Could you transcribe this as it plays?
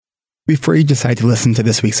Before you decide to listen to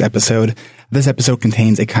this week's episode, this episode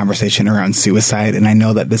contains a conversation around suicide, and I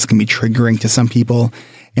know that this can be triggering to some people.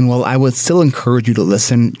 And while I would still encourage you to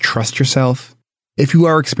listen, trust yourself. If you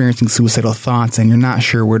are experiencing suicidal thoughts and you're not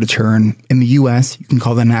sure where to turn, in the U.S., you can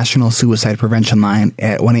call the National Suicide Prevention Line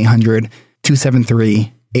at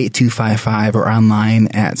 1-800-273-8255 or online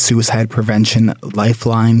at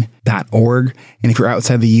suicidepreventionlifeline.org. And if you're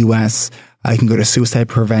outside the U.S., you can go to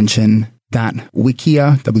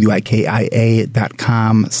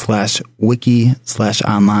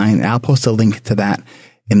suicideprevention.wikia.com/wiki/online. I'll post a link to that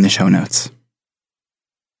in the show notes.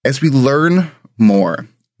 As we learn more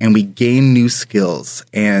and we gain new skills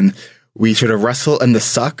and we sort of wrestle in the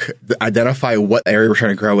suck, identify what area we're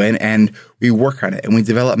trying to grow in, and we work on it and we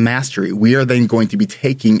develop mastery, we are then going to be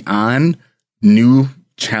taking on new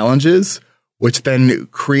challenges, which then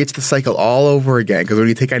creates the cycle all over again. Because when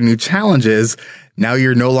you take on new challenges, now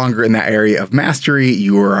you're no longer in that area of mastery.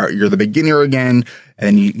 You're the beginner again,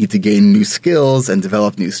 and you need to gain new skills and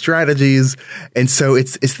develop new strategies. And so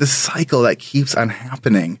it's this cycle that keeps on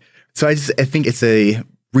happening. So I think it's a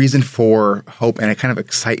reason for hope and a kind of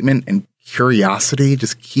excitement and curiosity.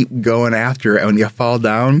 Just keep going after it. And when you fall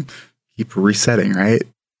down, keep resetting, right?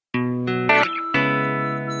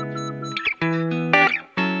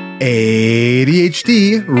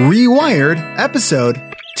 ADHD Rewired, episode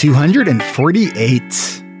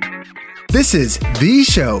 248. This is the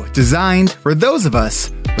show designed for those of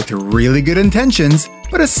us with really good intentions,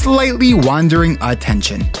 but a slightly wandering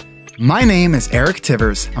attention. My name is Eric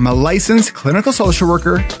Tivers. I'm a licensed clinical social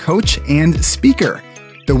worker, coach, and speaker.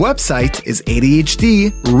 The website is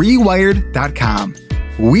ADHDrewired.com.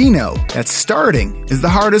 We know that starting is the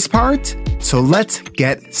hardest part, so let's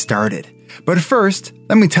get started. But first,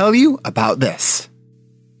 let me tell you about this.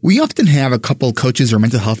 We often have a couple coaches or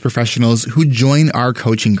mental health professionals who join our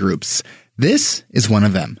coaching groups. This is one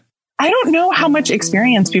of them. I don't know how much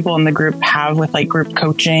experience people in the group have with like group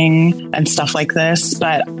coaching and stuff like this,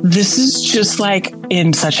 but this is just like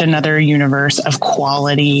in such another universe of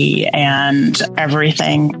quality and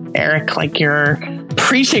everything. Eric, like you're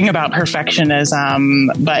preaching about perfectionism,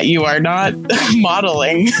 but you are not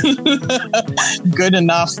modeling good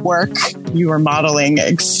enough work. You are modeling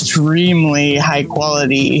extremely high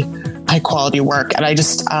quality work. And I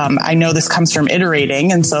know this comes from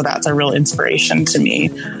iterating. And so that's a real inspiration to me.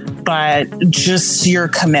 But just your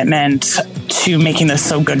commitment to making this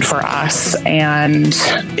so good for us. And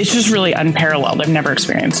it's just really unparalleled. I've never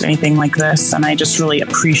experienced anything like this. And I just really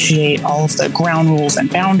appreciate all of the ground rules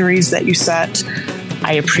and boundaries that you set.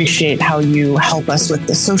 I appreciate how you help us with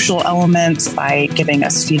the social elements by giving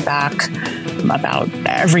us feedback about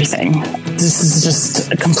everything. This is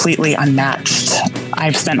just completely unmatched.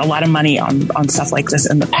 I've spent a lot of money on stuff like this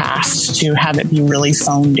in the past. To have it be really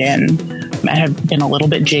phoned in, I have been a little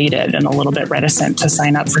bit jaded and a little bit reticent to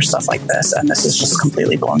sign up for stuff like this. And this has just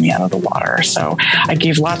completely blown me out of the water. So I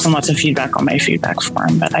gave lots and lots of feedback on my feedback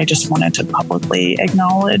form, but I just wanted to publicly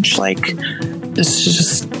acknowledge, like, this is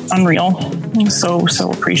just unreal. So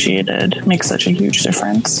appreciated. Makes such a huge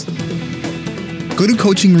difference. Go to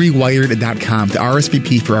coachingrewired.com to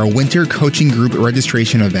RSVP for our winter coaching group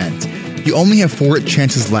registration event. You only have 4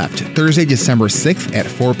 chances left: Thursday, December 6th at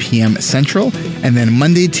 4 p.m. Central, and then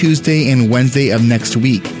Monday, Tuesday, and Wednesday of next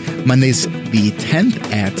week. Monday's the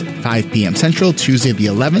 10th at 5 p.m. Central, Tuesday the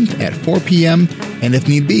 11th at 4 p.m., and if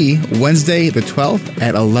need be, Wednesday the 12th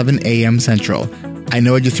at 11 a.m. Central. I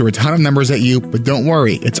know I just threw a ton of numbers at you, but don't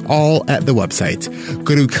worry, it's all at the website.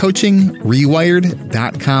 Go to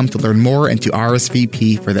coachingrewired.com to learn more and to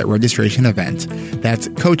RSVP for that registration event. That's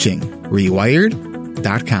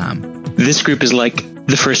coachingrewired.com. This group is like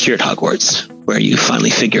the first year at Hogwarts, where you finally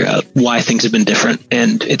figure out why things have been different,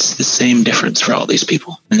 and it's the same difference for all these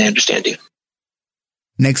people, and they understand you.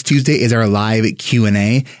 Next Tuesday is our live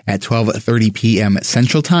Q&A at 12:30 p.m.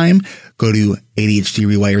 Central Time. Go to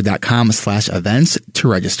ADHDrewired.com/events to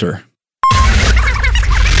register.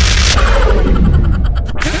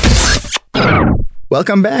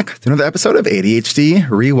 Welcome back to another episode of ADHD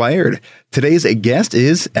Rewired. Today's guest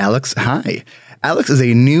is Alex High. Alex is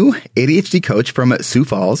a new ADHD coach from Sioux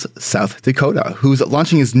Falls, South Dakota, who's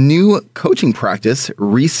launching his new coaching practice,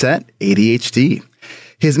 Reset ADHD.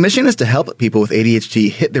 His mission is to help people with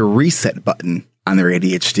ADHD hit the reset button on their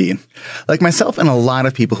ADHD. Like myself and a lot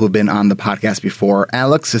of people who've been on the podcast before,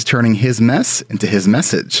 Alex is turning his mess into his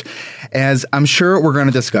message. As I'm sure we're going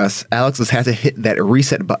to discuss, Alex has had to hit that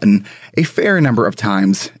reset button a fair number of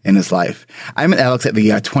times in his life. I met Alex at the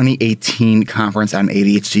 2018 conference on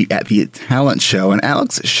ADHD at the Talent Show, and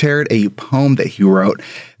Alex shared a poem that he wrote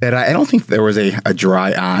that I don't think there was a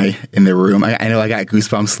dry eye in the room. I know I got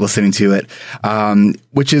goosebumps listening to it,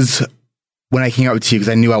 which is when I came up to you because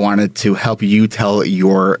I knew I wanted to help you tell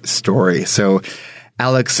your story. So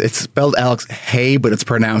Alex, it's spelled Alex Hey, but it's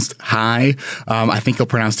pronounced Hi. I think he'll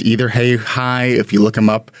pronounce it either Hey, Hi. If you look him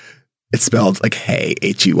up, it's spelled like Hey,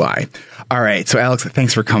 Hey. All right. So Alex,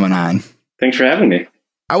 thanks for coming on. Thanks for having me.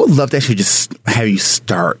 I would love to actually just have you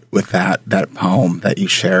start with that poem that you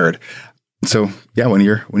shared. So yeah, when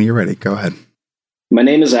you're ready, go ahead. My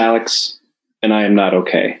name is Alex, and I am not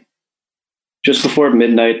okay. Just before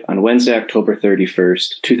midnight on Wednesday, October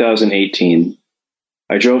 31st, 2018,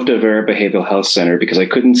 I drove to Avera Behavioral Health Center because I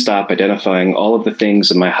couldn't stop identifying all of the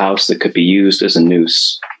things in my house that could be used as a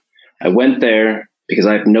noose. I went there because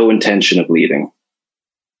I have no intention of leaving.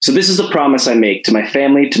 So this is a promise I make to my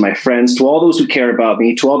family, to my friends, to all those who care about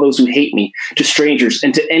me, to all those who hate me, to strangers,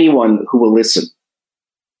 and to anyone who will listen.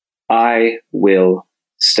 I will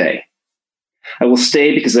stay. I will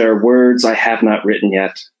stay because there are words I have not written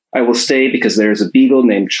yet. I will stay because there is a beagle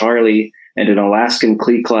named Charlie and an Alaskan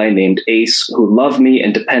Klee named Ace who love me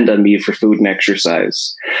and depend on me for food and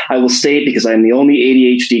exercise. I will stay because I'm the only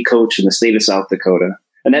ADHD coach in the state of South Dakota,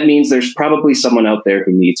 and that means there's probably someone out there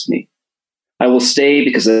who needs me. I will stay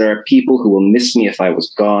because there are people who will miss me if I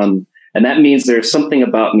was gone, and that means there's something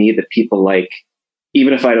about me that people like,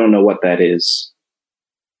 even if I don't know what that is.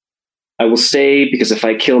 I will stay because if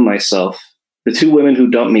I kill myself, the 2 women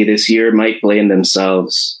who dumped me this year might blame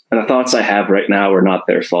themselves, and the thoughts I have right now are not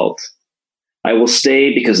their fault. I will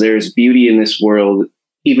stay because there is beauty in this world,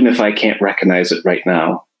 even if I can't recognize it right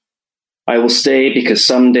now. I will stay because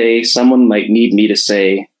someday someone might need me to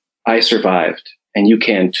say, I survived, and you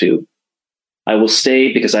can too. I will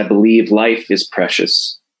stay because I believe life is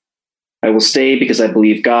precious. I will stay because I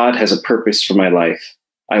believe God has a purpose for my life.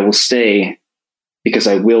 I will stay because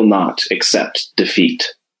I will not accept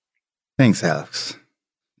defeat. Thanks, Alex.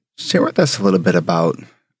 Share with us a little bit about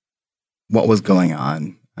what was going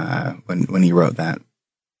on when you wrote that.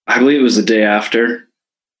 I believe it was the day after.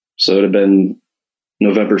 So it would have been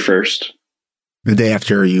November 1st. The day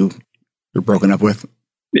after you were broken up with?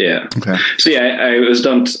 Yeah. Okay. So yeah, I was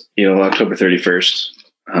dumped, October 31st.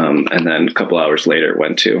 And then a couple hours later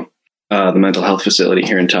went to the mental health facility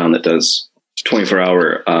here in town that does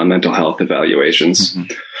 24-hour mental health evaluations.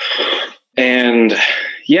 Mm-hmm. And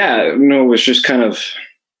yeah, it was just kind of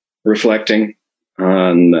reflecting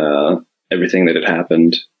on everything that had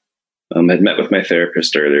happened. I'd met with my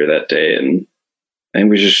therapist earlier that day and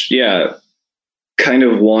was just, kind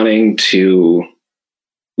of wanting to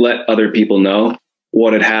let other people know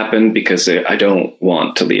what had happened because I don't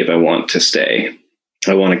want to leave. I want to stay.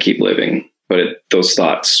 I want to keep living. But those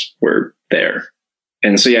thoughts were there.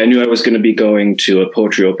 And so, I knew I was going to be going to a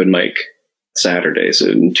poetry open mic Saturday, so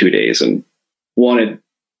in 2 days, and wanted,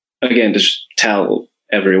 again, to just tell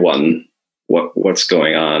everyone what's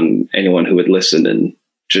going on, anyone who would listen, and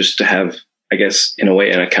just to have, I guess, in a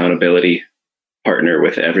way, an accountability partner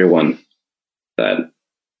with everyone that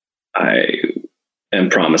I am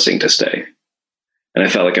promising to stay. And I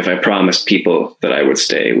felt like if I promised people that I would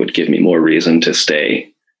stay, it would give me more reason to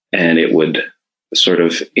stay. And it would sort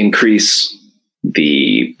of increase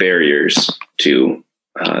the barriers to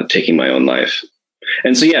taking my own life.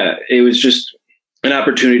 And so, it was just an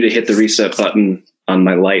opportunity to hit the reset button on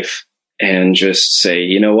my life and just say,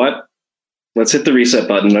 you know what? Let's hit the reset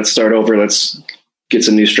button. Let's start over. Let's get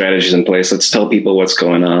some new strategies in place. Let's tell people what's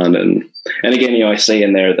going on. And again, I say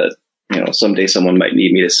in there that, someday someone might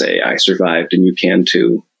need me to say, I survived and you can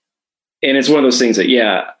too. And it's one of those things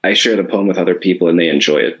that, I share the poem with other people and they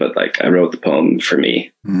enjoy it. But I wrote the poem for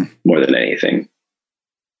me more than anything.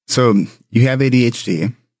 So you have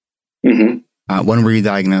ADHD. Mm-hmm. When were you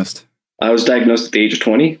diagnosed? I was diagnosed at the age of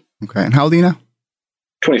 20. Okay. And how old are you now?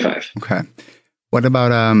 25. Okay. What about,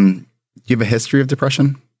 do you have a history of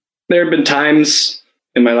depression? There have been times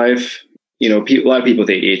in my life, a lot of people with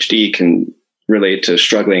ADHD can relate to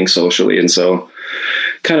struggling socially. And so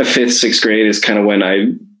kind of 5th, 6th grade is kind of when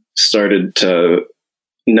I started to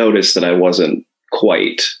notice that I wasn't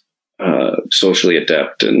quite socially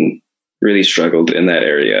adept and really struggled in that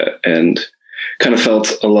area and kind of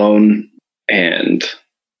felt alone and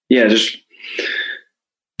just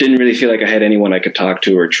didn't really feel like I had anyone I could talk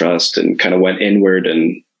to or trust, and kind of went inward,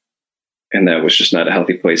 and that was just not a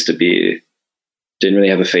healthy place to be. Didn't really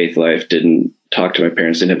have a faith life, didn't talk to my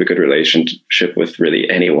parents, didn't have a good relationship with really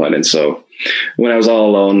anyone. And so when I was all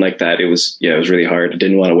alone like that, it was really hard. I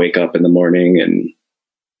didn't want to wake up in the morning.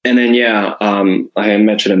 And then, I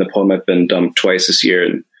mentioned in the poem, I've been dumped twice this year,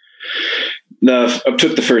 and I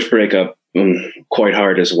took the first breakup quite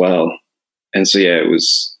hard as well. And so, it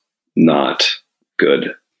was not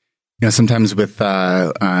good. Sometimes with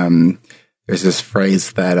there's this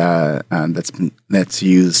phrase that that's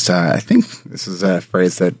used. I think this is a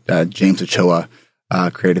phrase that James Ochoa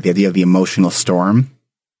created, the idea of the emotional storm.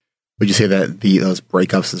 Would you say that those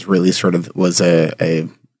breakups is really sort of was a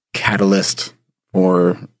catalyst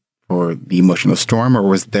for the emotional storm, or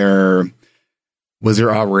was there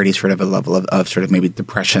already sort of a level of sort of maybe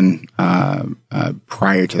depression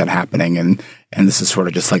prior to that happening, and this is sort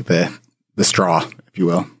of just like the straw, if you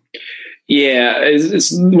will? Yeah,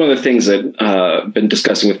 it's one of the things that I've been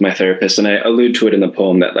discussing with my therapist, and I allude to it in the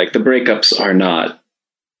poem that like the breakups are not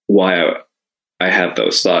why I have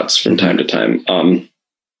those thoughts from time to time.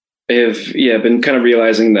 I've been kind of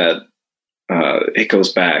realizing that it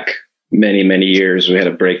goes back many, many years. We had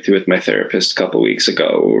a breakthrough with my therapist a couple of weeks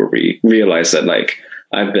ago where we realized that like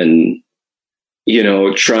I've been,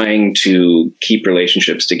 trying to keep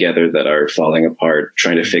relationships together that are falling apart,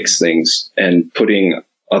 trying to fix things and putting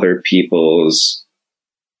other people's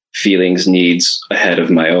feelings, needs ahead of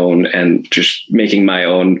my own, and just making my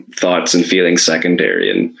own thoughts and feelings secondary.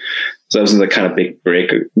 And so that was the kind of big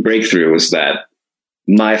breakthrough, was that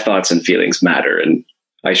my thoughts and feelings matter, and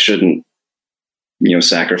I shouldn't,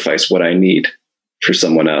 sacrifice what I need for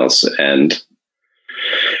someone else. And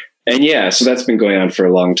yeah, so that's been going on for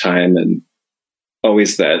a long time, and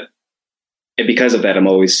always that, and because of that, I'm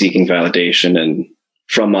always seeking validation and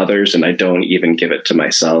from others, and I don't even give it to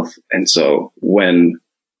myself. And so when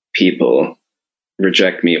people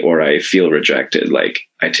reject me or I feel rejected, like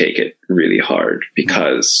I take it really hard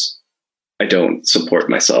because I don't support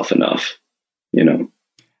myself enough,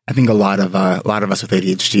 I think a lot of us with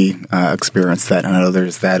ADHD experience that. I know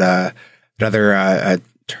there's that other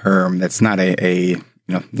term that's not not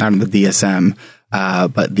in the DSM,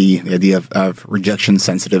 but the idea of rejection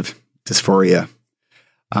sensitive dysphoria.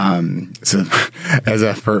 So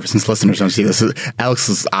since listeners don't see this,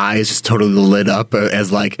 Alex's eyes just totally lit up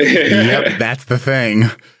as like, yep, that's the thing.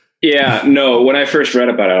 Yeah, no, when I first read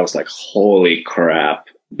about it, I was like, holy crap,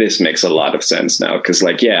 this makes a lot of sense now. Cause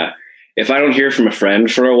like, yeah, if I don't hear from a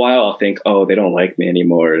friend for a while, I'll think, oh, they don't like me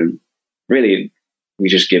anymore. And really, we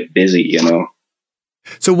just get busy,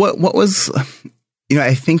 So what was,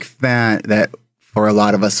 I think that for a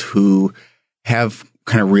lot of us who have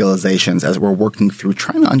kind of realizations as we're working through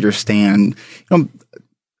trying to understand,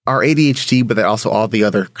 our ADHD, but then also all the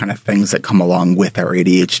other kind of things that come along with our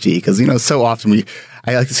ADHD. Because, so often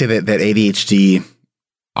I like to say that ADHD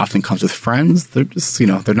often comes with friends. They're just,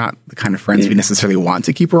 they're not the kind of friends we necessarily want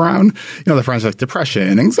to keep around. The friends like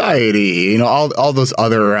depression, anxiety, all those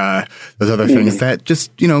other things that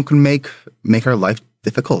just, can make our life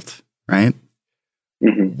difficult, right?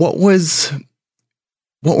 Mm-hmm. What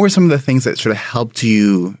were some of the things that sort of helped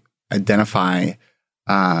you identify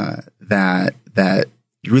that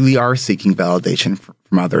you really are seeking validation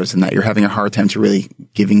from others, and that you're having a hard time to really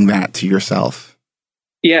giving that to yourself?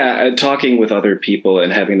 Yeah, talking with other people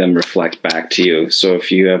and having them reflect back to you. So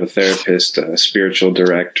if you have a therapist, a spiritual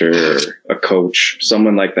director, a coach,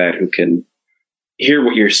 someone like that who can hear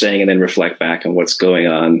what you're saying and then reflect back on what's going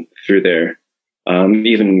on through there,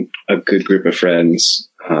 even a good group of friends.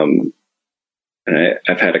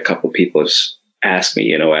 I've had a couple people ask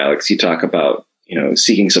me, Alex, you talk about,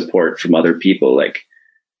 seeking support from other people. Like,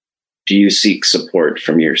 do you seek support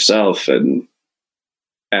from yourself? And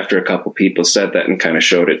after a couple people said that and kind of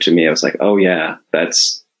showed it to me, I was like, oh yeah,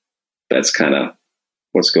 that's kind of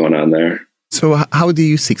what's going on there. So how do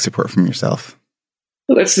you seek support from yourself?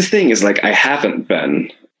 Well, that's the thing, is like, I haven't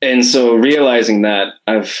been. And so realizing that,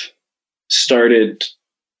 I've started,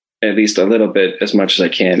 at least a little bit, as much as I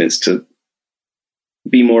can, is to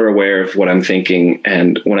be more aware of what I'm thinking.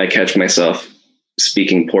 And when I catch myself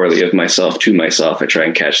speaking poorly of myself to myself, I try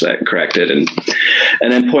and catch that and correct it, and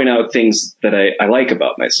then point out things that I like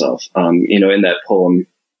about myself. In that poem,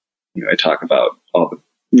 I talk about all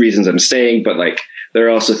the reasons I'm staying, but like, there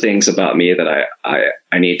are also things about me that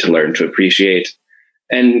I need to learn to appreciate.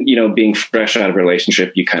 And, being fresh out of a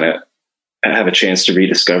relationship, you kind of have a chance to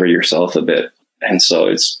rediscover yourself a bit. And so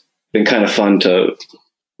it's been kind of fun to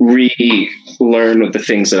relearn the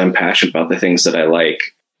things that I'm passionate about, the things that I like.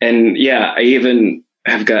 And yeah, I even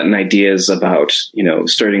have gotten ideas about,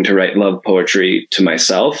 starting to write love poetry to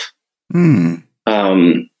myself. I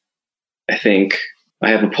think I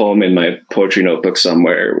have a poem in my poetry notebook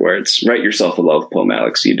somewhere where it's, write yourself a love poem,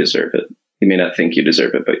 Alex, you deserve it. You may not think you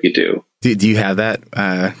deserve it, but you do. Do you have that?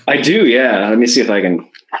 I do, yeah. Let me see if I can.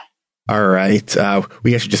 All right.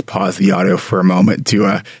 We actually just pause the audio for a moment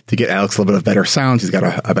to get Alex a little bit of better sound. He's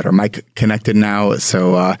got a better mic connected now.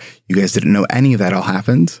 So you guys didn't know any of that all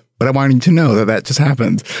happened. but I wanted you to know that that just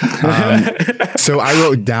happened. So I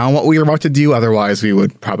wrote down what we were about to do. Otherwise, we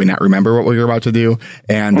would probably not remember what we were about to do.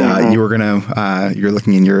 And you're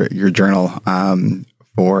looking in your journal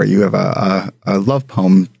you have a love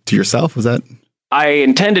poem to yourself. Was that? I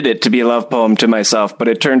intended it to be a love poem to myself, but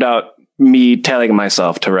it turned out me telling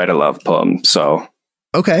myself to write a love poem. So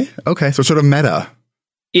okay. So sort of meta.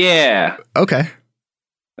 Yeah. Okay.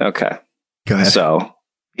 Go ahead. So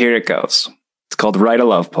here it goes. It's called Write a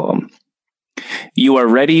Love Poem. You are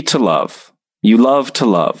ready to love. You love to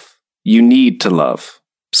love. You need to love.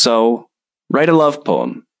 So write a love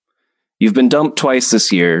poem. You've been dumped twice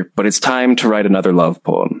this year, but it's time to write another love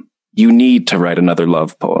poem. You need to write another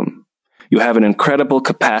love poem. You have an incredible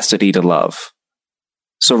capacity to love.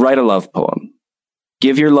 So write a love poem.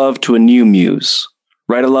 Give your love to a new muse.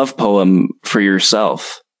 Write a love poem for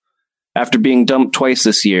yourself. After being dumped twice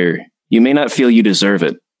this year, you may not feel you deserve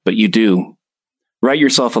it, but you do. Write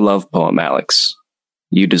yourself a love poem, Alex.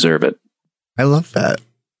 You deserve it. I love that.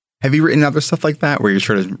 Have you written other stuff like that where you're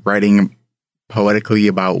sort of writing poetically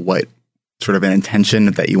about what sort of an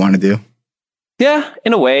intention that you want to do? Yeah,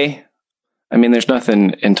 in a way. I mean, there's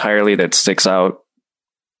nothing entirely that sticks out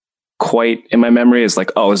quite in my memory as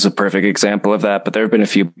like, oh, this is a perfect example of that. But there have been a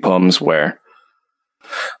few poems where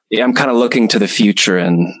I'm kind of looking to the future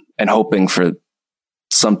and hoping for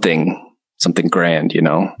something grand, you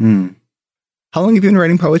know? How long have you been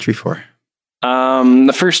writing poetry for?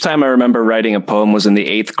 The first time I remember writing a poem was in the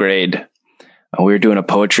 8th grade. We were doing a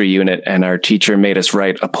poetry unit and our teacher made us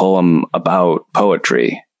write a poem about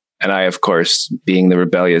poetry. And I, of course, being the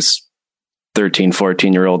rebellious 13,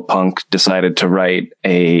 14-year-old punk, decided to write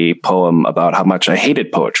a poem about how much I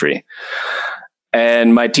hated poetry.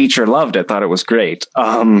 And my teacher loved it, thought it was great.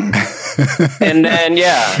 And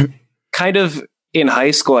then, kind of in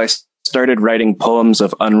high school, I started writing poems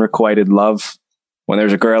of unrequited love. When there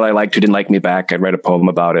was a girl I liked who didn't like me back, I'd write a poem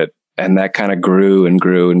about it. And that kind of grew and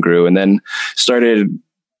grew and grew. And then started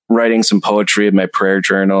writing some poetry in my prayer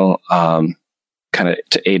journal, kind of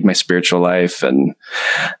to aid my spiritual life. And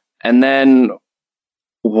then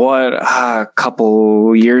a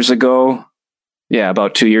couple years ago,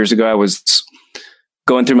 about 2 years ago, I was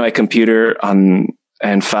going through my computer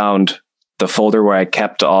and found the folder where I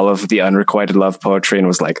kept all of the unrequited love poetry and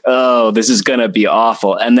was like, oh, this is going to be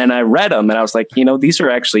awful. And then I read them and I was like, these are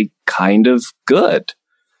actually kind of good.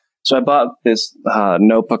 So I bought this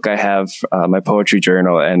notebook I have, my poetry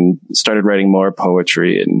journal, and started writing more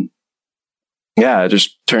poetry. And it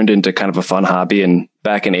just turned into kind of a fun hobby. And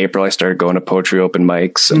back in April, I started going to poetry open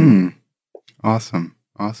mics. And Awesome.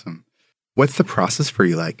 What's the process for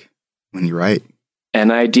you like when you write? An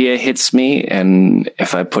idea hits me, and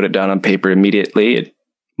if I put it down on paper immediately, it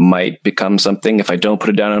might become something. If I don't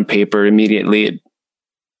put it down on paper immediately,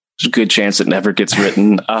 there's a good chance it never gets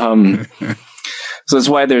written. So that's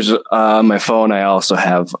why there's my phone. I also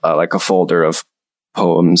have like a folder of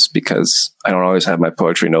poems because I don't always have my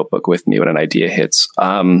poetry notebook with me when an idea hits.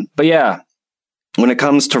 But yeah, when it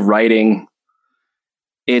comes to writing,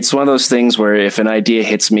 it's one of those things where if an idea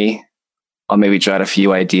hits me, I'll maybe jot a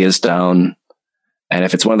few ideas down. And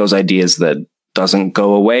if it's one of those ideas that doesn't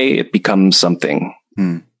go away, it becomes something.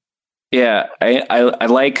 Yeah, I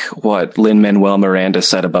like what Lin-Manuel Miranda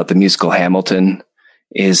said about the musical Hamilton,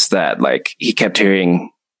 is that like he kept hearing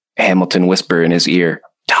Hamilton whisper in his ear,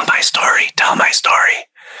 tell my story.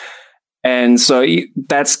 And so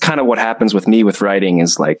that's kind of what happens with me with writing,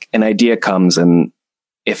 is like an idea comes, and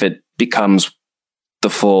if it becomes the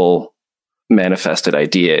full manifested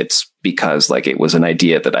idea, it's because like it was an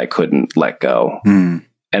idea that I couldn't let go and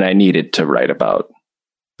I needed to write about.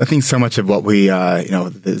 I think so much of what we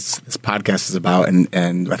this podcast is about,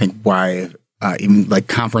 and I think why even like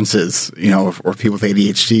conferences, or people with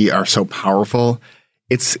ADHD are so powerful.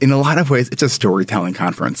 It's in a lot of ways, it's a storytelling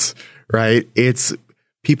conference, right? It's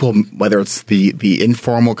people, whether it's the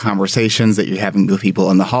informal conversations that you're having with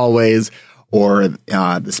people in the hallways, or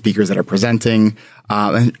the speakers that are presenting,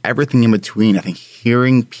 and everything in between. I think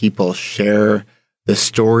hearing people share the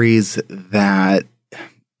stories that,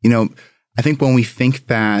 I think when we think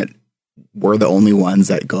that we're the only ones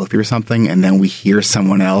that go through something, and then we hear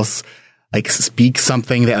someone else like speak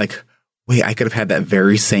something that like, wait, I could have had that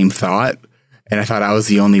very same thought, and I thought I was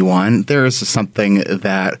the only one. There is something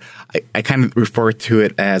that I kind of refer to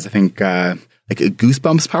it as, I think, like a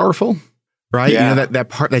goosebumps powerful. Right? Yeah. That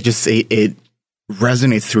part that just, it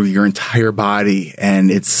resonates through your entire body, and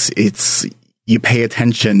it's you pay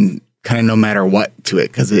attention kind of no matter what to it,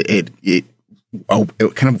 because it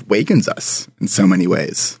kind of awakens us in so many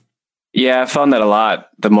ways. Yeah, I found that a lot.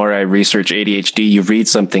 The more I research ADHD, you read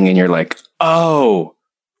something and you're like, oh,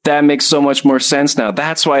 that makes so much more sense now.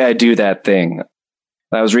 That's why I do that thing.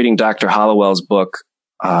 I was reading Dr. Hollowell's book,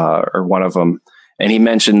 or one of them, and he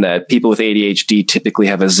mentioned that people with ADHD typically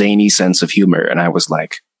have a zany sense of humor. And I was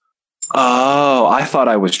like, oh, I thought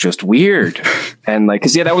I was just weird. And like,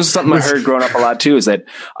 cause yeah, that was something I heard growing up a lot too, is that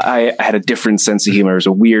I had a different sense of humor. It was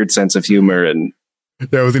a weird sense of humor. And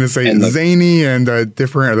yeah, I was going to say zany and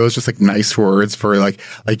different. Are those just like nice words for like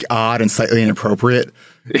odd and slightly inappropriate?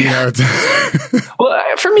 You know, well,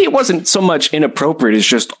 for me, it wasn't so much inappropriate. It's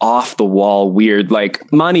just off the wall weird.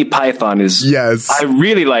 Like Monty Python is. Yes. I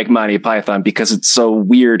really like Monty Python because it's so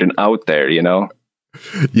weird and out there, you know?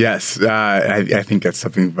 Yes. I think that's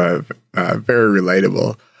something very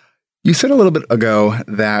relatable. You said a little bit ago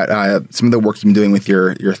that some of the work you've been doing with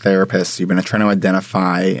your therapist, you've been trying to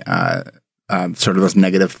identify sort of those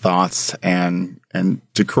negative thoughts and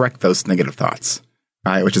to correct those negative thoughts.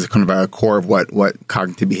 Right, which is kind of a core of what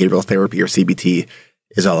cognitive behavioral therapy or CBT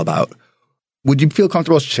is all about. Would you feel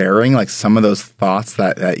comfortable sharing like some of those thoughts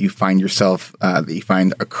that you find yourself that you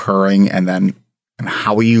find occurring, and then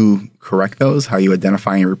how you correct those, how you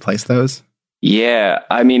identify and replace those? Yeah,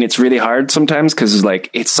 I mean, it's really hard sometimes because like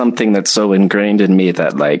it's something that's so ingrained in me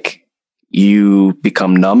that like you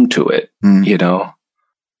become numb to it. You know,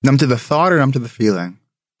 numb to the thought or numb to the feeling.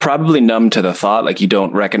 Probably numb to the thought, like you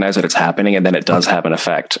don't recognize that it's happening, and then it does have an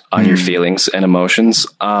effect on your feelings and emotions.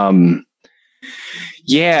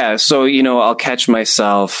 Yeah. So, you know, I'll catch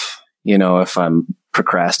myself, you know, if I'm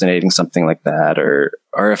procrastinating something like that, or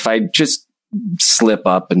if I just slip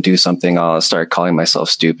up and do something, I'll start calling myself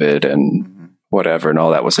stupid and whatever. And all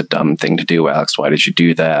that was a dumb thing to do, Alex. Why did you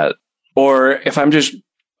do that? Or if I'm just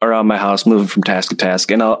around my house, moving from task to task,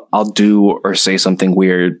 and I'll do or say something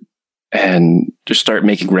weird, and just start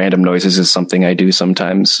making random noises is something I do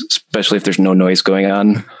sometimes, especially if there's no noise going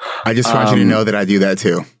on. I just want you to know that I do that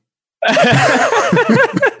too.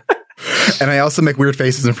 And I also make weird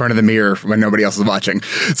faces in front of the mirror when nobody else is watching.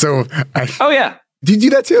 So, oh yeah, do you do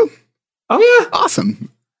that too? Oh yeah,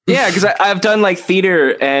 awesome. Yeah, because I've done like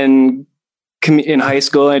theater and in high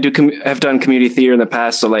school. And I've done community theater in the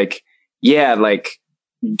past. So like, yeah, like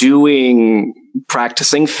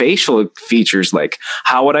practicing facial features, like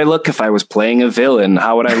how would I look if I was playing a villain?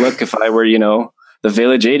 How would I look if I were, you know, the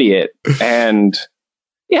village idiot? And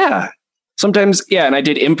yeah, sometimes, yeah. And I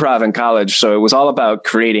did improv in college, so it was all about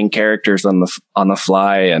creating characters on the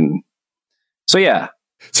fly. And so, yeah.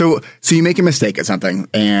 So you make a mistake at something,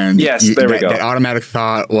 and yes, there we go. That automatic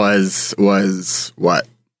thought was what?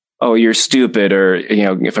 Oh, you're stupid, or, you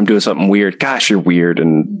know, if I'm doing something weird, gosh, you're weird,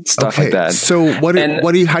 and stuff like that. So how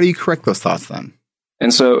do you correct those thoughts then?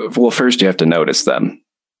 And so, well, first you have to notice them,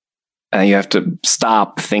 and you have to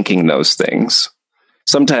stop thinking those things.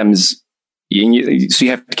 Sometimes so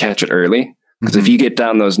you have to catch it early, because if you get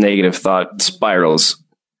down those negative thought spirals,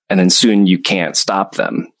 and then soon you can't stop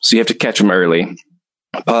them. So you have to catch them early,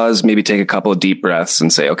 pause, maybe take a couple of deep breaths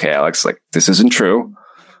and say, okay, Alex, like this isn't true.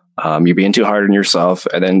 You're being too hard on yourself,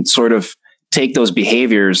 and then sort of take those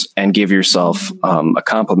behaviors and give yourself a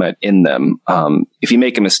compliment in them. If you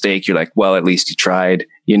make a mistake, you're like, well, at least you tried.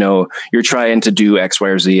 You know, you're trying to do X, Y,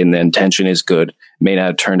 or Z, and the intention is good. It may not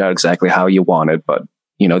have turned out exactly how you wanted, but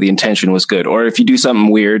you know, the intention was good. Or if you do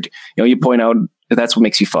something weird, you know, you point out that's what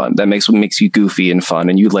makes you fun. What makes you goofy and fun,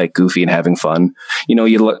 and you like goofy and having fun. You know,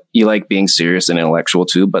 you like being serious and intellectual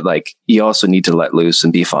too, but like you also need to let loose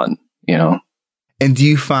and be fun. You know. And do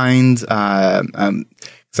you find, because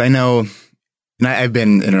I know, and I've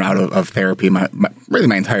been in and out of therapy really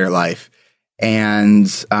my entire life,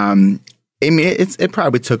 and I mean, it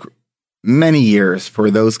probably took many years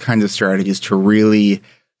for those kinds of strategies to really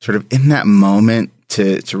sort of in that moment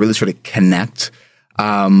to really sort of connect.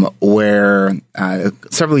 Where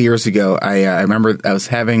several years ago, I remember I was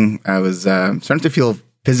starting to feel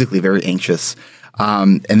physically very anxious,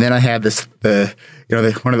 and then I had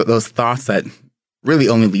one of those thoughts that really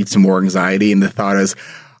only leads to more anxiety. And the thought is,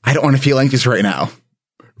 I don't want to feel anxious right now.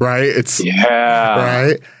 Right.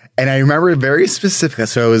 Right. And I remember very specifically.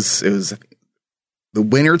 So it was the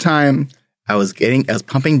winter time. I was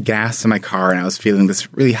pumping gas in my car, and I was feeling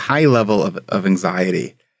this really high level of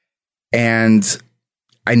anxiety. And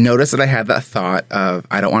I noticed that I had that thought of,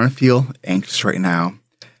 I don't want to feel anxious right now.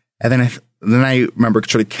 And then I remember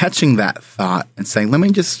sort of catching that thought and saying, let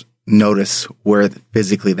me just notice where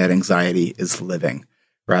physically that anxiety is living,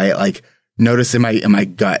 right? Like notice in my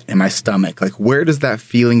gut, in my stomach, like where does that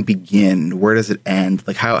feeling begin? Where does it end?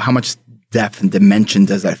 Like how much depth and dimension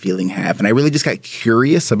does that feeling have? And I really just got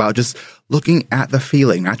curious about just looking at the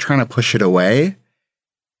feeling, not trying to push it away.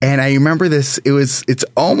 And I remember it's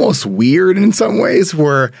almost weird in some ways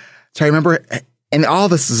so I remember And all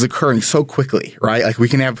this is occurring so quickly, right? Like we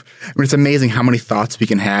can have, it's amazing how many thoughts we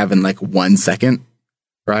can have in like 1 second,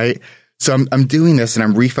 right? So I'm doing this and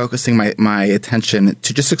I'm refocusing my attention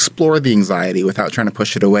to just explore the anxiety without trying to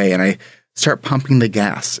push it away. And I start pumping the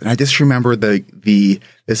gas. And I just remember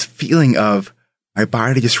this feeling of my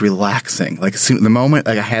body just relaxing. Like the moment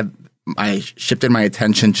like I shifted my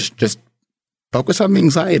attention, just focus on the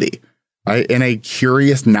anxiety, right? In a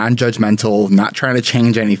curious, non-judgmental, not trying to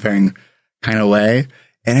change anything kind of way.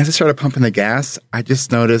 And as I started pumping the gas, I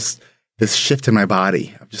just noticed this shift in my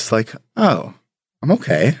body. I'm just like, oh, I'm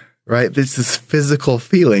okay, right? There's this physical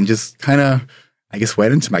feeling just kind of, I guess,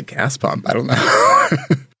 went into my gas pump. I don't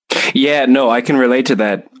know. Yeah, no, I can relate to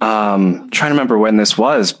that. Trying to remember when this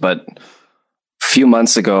was, but a few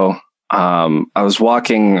months ago, I was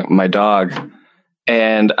walking my dog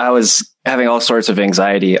and I was having all sorts of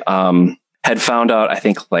anxiety. Had found out, I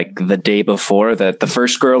think like the day before, that the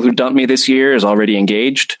first girl who dumped me this year is already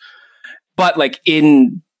engaged. But like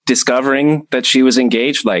in discovering that she was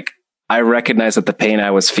engaged, like I recognized that the pain I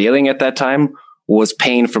was feeling at that time was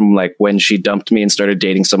pain from like when she dumped me and started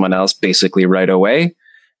dating someone else basically right away.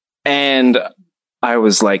 And I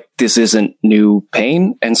was like, this isn't new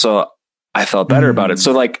pain. And so I felt better about it.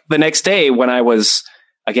 So like the next day when I was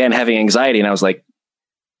again having anxiety and I was like,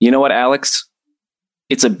 you know what, Alex?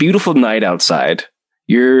 It's a beautiful night outside.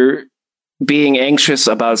 You're being anxious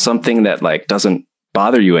about something that like doesn't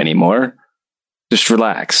bother you anymore. Just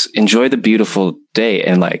relax, enjoy the beautiful day.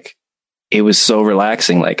 And like, it was so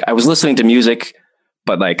relaxing. Like I was listening to music,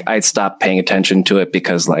 but like I'd stopped paying attention to it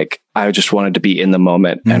because like I just wanted to be in the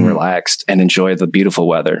moment and relaxed and enjoy the beautiful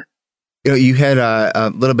weather. You know, you had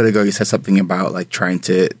a little bit ago, you said something about like trying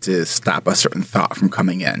to stop a certain thought from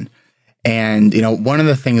coming in. And, you know, one of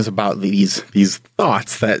the things about these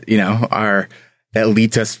thoughts that, you know, that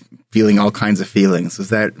lead to us feeling all kinds of feelings is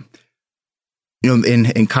that, you know,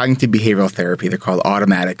 in cognitive behavioral therapy, they're called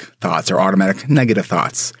automatic thoughts or automatic negative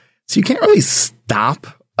thoughts. So you can't really stop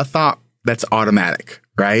a thought that's automatic,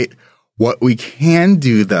 right? What we can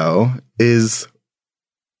do, though, is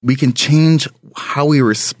we can change how we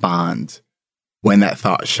respond when that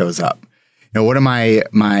thought shows up. You know, one of my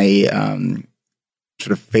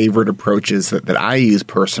sort of favorite approaches that I use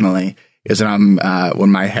personally is when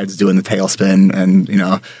my head's doing the tailspin and, you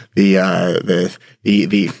know,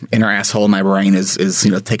 the inner asshole in my brain is,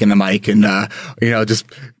 you know, taking the mic and, you know, just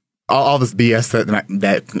all this BS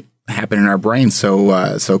that happen in our brain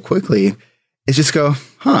so quickly is just go,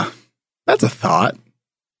 that's a thought.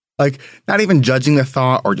 Like not even judging the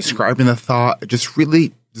thought or describing the thought, just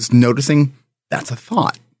really just noticing that's a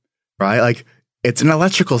thought, right? Like, it's an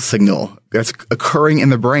electrical signal that's occurring in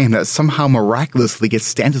the brain that somehow miraculously gets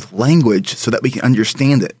standard language so that we can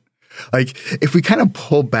understand it. Like, if we kind of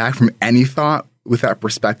pull back from any thought with that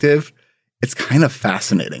perspective, it's kind of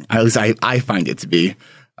fascinating. At least I find it to be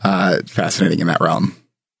fascinating in that realm.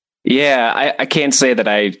 Yeah, I can't say that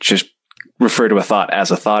I just refer to a thought as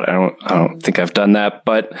a thought. I don't think I've done that.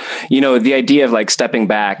 But, you know, the idea of like stepping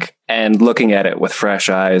back and looking at it with fresh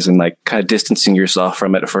eyes and like kind of distancing yourself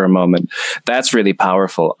from it for a moment, that's really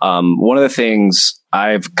powerful. One of the things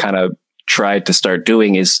I've kind of tried to start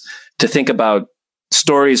doing is to think about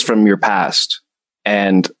stories from your past.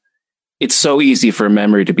 And it's so easy for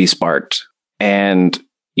memory to be sparked. And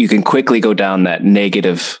you can quickly go down that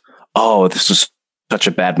negative, oh, this was such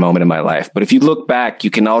a bad moment in my life. But if you look back, you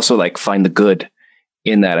can also like find the good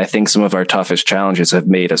in that. I think some of our toughest challenges have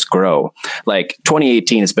made us grow. Like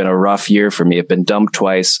 2018 has been a rough year for me. I've been dumped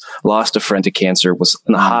twice, lost a friend to cancer, was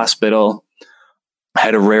in the hospital,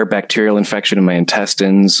 had a rare bacterial infection in my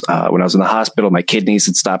intestines. When I was in the hospital, my kidneys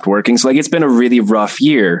had stopped working. So like, it's been a really rough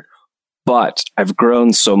year, but I've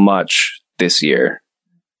grown so much this year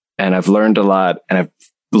and I've learned a lot, and I've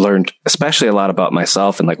learned especially a lot about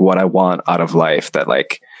myself and like what I want out of life. That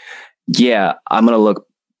like, yeah,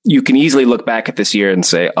 you can easily look back at this year and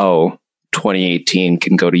say, oh, 2018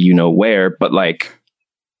 can go to you know where, but like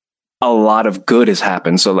a lot of good has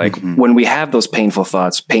happened. So like when we have those painful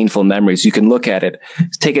thoughts, painful memories, you can look at it,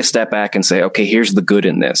 take a step back and say, okay, here's the good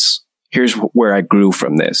in this. Here's where I grew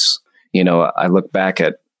from this. You know, I look back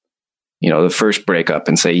at, you know, the first breakup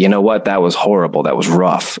and say, you know what, that was horrible. That was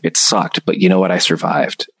rough. It sucked, but you know what? I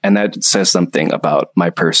survived. And that says something about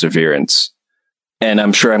my perseverance. And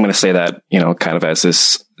I'm sure I'm going to say that, you know, kind of as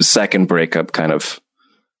this second breakup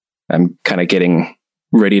I'm kind of getting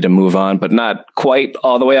ready to move on, but not quite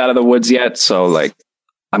all the way out of the woods yet. So like,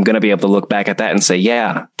 I'm going to be able to look back at that and say,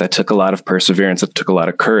 yeah, that took a lot of perseverance. It took a lot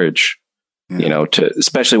of courage, you know,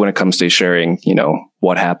 especially when it comes to sharing, you know,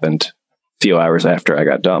 what happened few hours after I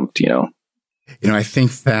got dumped, you know. I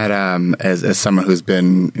think that as someone who's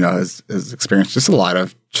been, has experienced just a lot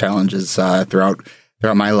of challenges throughout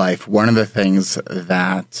my life, one of the things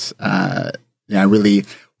that I really,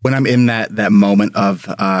 when I'm in that moment of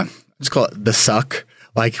just call it the suck,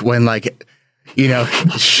 like when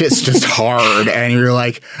shit's just hard and you're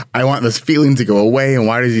like, I want this feeling to go away, and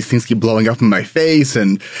why do these things keep blowing up in my face?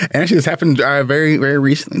 And actually this happened very, very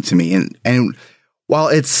recently to me. And while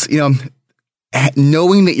it's,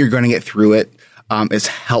 knowing that you're going to get through it is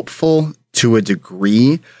helpful to a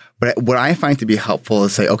degree, but what I find to be helpful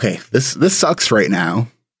is say, okay, this sucks right now,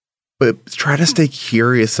 but try to stay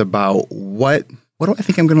curious about what do I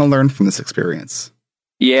think I'm going to learn from this experience?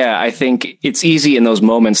 Yeah, I think it's easy in those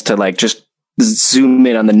moments to just zoom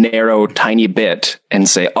in on the narrow, tiny bit and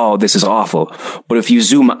say, oh, this is awful. But if you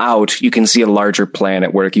zoom out, you can see a larger plan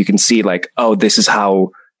at work. You can see oh, this is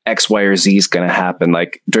how X, Y, or Z is going to happen.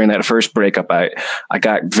 Like during that first breakup, I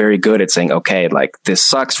got very good at saying, okay, this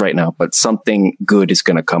sucks right now, but something good is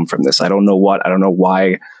going to come from this. I don't know what, I don't know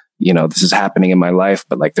why, this is happening in my life,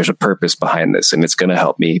 but there's a purpose behind this, and it's going to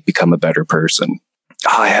help me become a better person.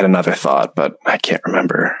 Oh, I had another thought, but I can't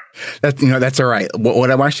remember. That's all right. What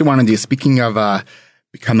I actually want to do, speaking of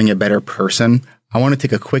becoming a better person, I want to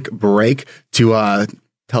take a quick break to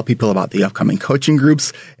tell people about the upcoming coaching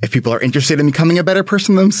groups. If people are interested in becoming a better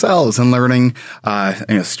person themselves and learning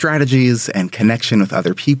strategies and connection with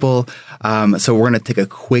other people. So we're going to take a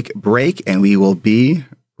quick break, and we will be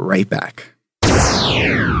right back.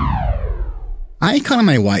 I count on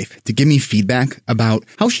my wife to give me feedback about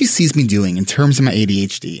how she sees me doing in terms of my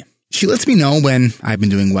ADHD. She lets me know when I've been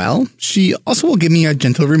doing well. She also will give me a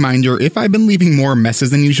gentle reminder if I've been leaving more messes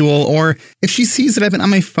than usual, or if she sees that I've been on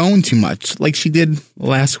my phone too much, like she did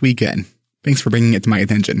last weekend. Thanks for bringing it to my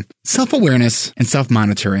attention. Self-awareness and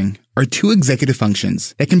self-monitoring are two executive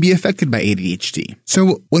functions that can be affected by ADHD.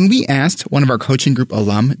 So when we asked one of our coaching group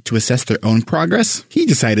alum to assess their own progress, he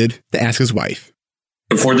decided to ask his wife.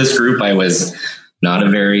 Before this group, I was not a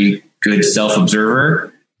very good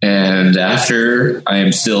self-observer. And after, I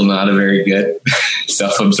am still not a very good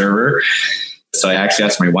self-observer. So I actually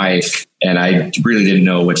asked my wife, and I really didn't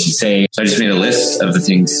know what she'd say. So I just made a list of the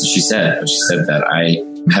things she said. She said that I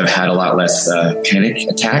have had a lot less panic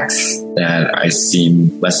attacks, that I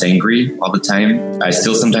seem less angry all the time. I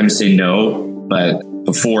still sometimes say no, but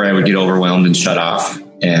before I would get overwhelmed and shut off.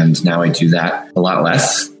 And now I do that a lot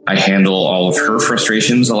less. I handle all of her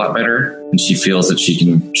frustrations a lot better, and she feels that she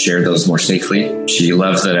can share those more safely. She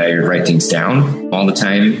loves that I write things down all the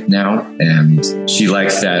time now, and she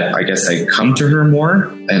likes that I guess I come to her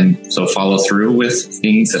more and so follow through with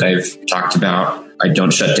things that I've talked about. I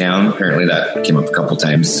don't shut down. Apparently that came up a couple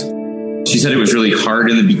times. She said it was really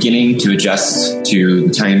hard in the beginning to adjust to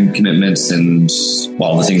the time commitments and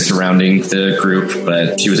all the things surrounding the group,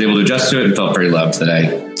 but she was able to adjust to it and felt very loved that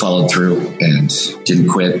I followed through and didn't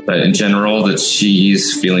quit. But in general, that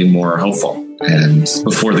she's feeling more hopeful. And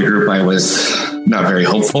before the group, I was not very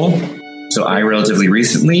hopeful. So I relatively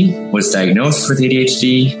recently was diagnosed with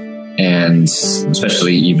ADHD, and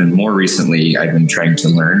especially even more recently, I've been trying to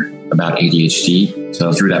learn about ADHD.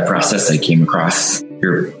 So through that process, I came across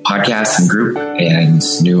your podcast and group and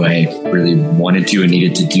knew I really wanted to and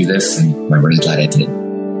needed to do this, and I'm really glad I did.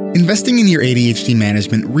 Investing in your ADHD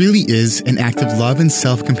management really is an act of love and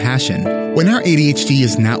self-compassion. When our ADHD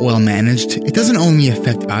is not well managed, it doesn't only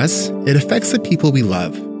affect us, it affects the people we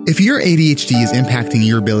love. If your ADHD is impacting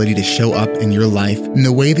your ability to show up in your life in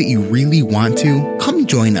the way that you really want to, come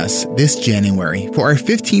join us this January for our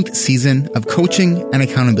 15th season of coaching and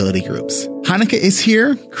accountability groups. Hanukkah is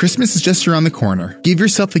here. Christmas is just around the corner. Give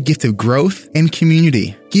yourself the gift of growth and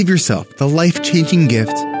community. Give yourself the life-changing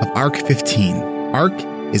gift of ARC 15. ARC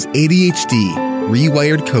is ADHD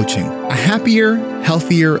Rewired Coaching. A happier,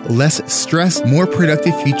 healthier, less stressed, more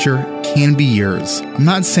productive future can be yours. I'm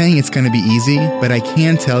not saying it's going to be easy, but I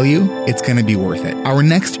can tell you it's going to be worth it. Our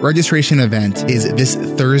next registration event is this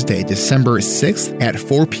Thursday, December 6th at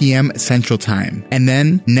 4 p.m. Central Time. And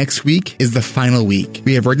then next week is the final week.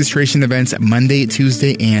 We have registration events Monday,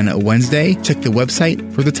 Tuesday, and Wednesday. Check the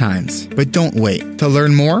website for the times. But don't wait. To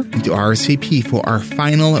learn more and to RSVP for our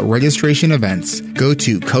final registration events, go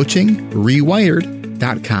to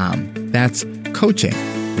coachingrewired.com. That's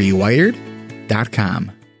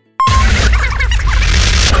coachingrewired.com.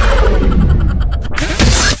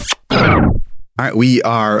 All right, we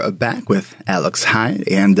are back with Alex Hyde,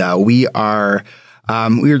 and we were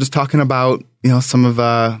just talking about some of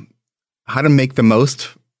how to make the most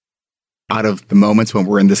out of the moments when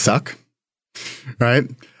we're in the suck, right?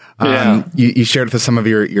 Yeah. You shared with us some of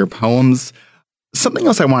your poems. Something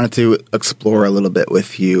else I wanted to explore a little bit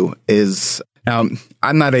with you is, now,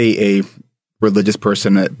 I'm not a religious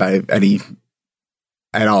person at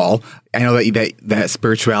all. I know that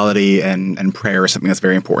spirituality and prayer is something that's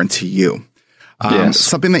very important to you. Yes.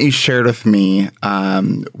 Something that you shared with me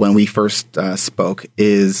when we first spoke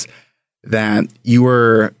is that you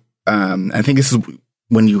were, I think this is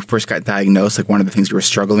when you first got diagnosed, like one of the things you were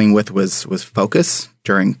struggling with was focus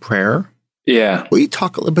during prayer. Yeah. Will you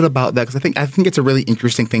talk a little bit about that? Because I think it's a really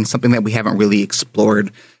interesting thing, something that we haven't really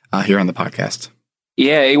explored here on the podcast.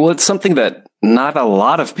 Yeah, well, it's something that not a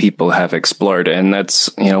lot of people have explored. And that's,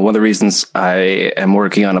 one of the reasons I am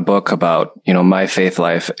working on a book about, my faith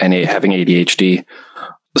life and having ADHD.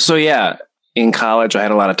 So yeah, in college, I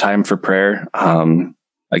had a lot of time for prayer.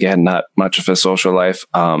 Again, not much of a social life.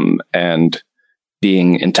 And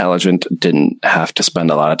being intelligent, didn't have to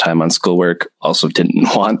spend a lot of time on schoolwork. Also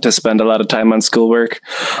didn't want to spend a lot of time on schoolwork.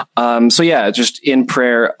 So yeah, just in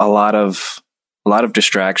prayer, a lot of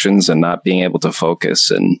distractions and not being able to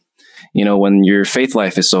focus. And, when your faith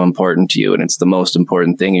life is so important to you and it's the most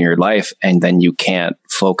important thing in your life, and then you can't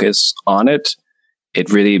focus on it,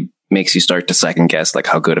 it really makes you start to second guess like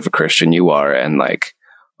how good of a Christian you are. And like,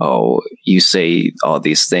 oh, you say all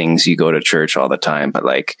these things, you go to church all the time, but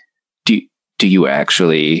like, do you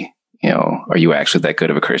actually, are you actually that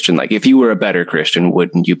good of a Christian? Like if you were a better Christian,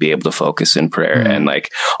 wouldn't you be able to focus in prayer? Mm-hmm. And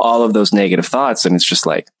like all of those negative thoughts. And it's just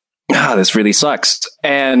like, this really sucks.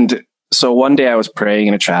 And so one day I was praying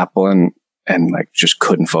in a chapel and like just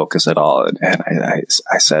couldn't focus at all. And I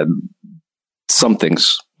said,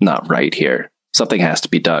 something's not right here. Something has to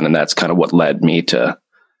be done. And that's kind of what led me to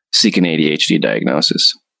seek an ADHD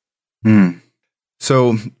diagnosis.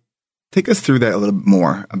 So take us through that a little bit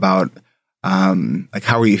more about, like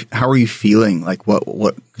how are you feeling? Like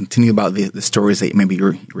what continue about the stories that maybe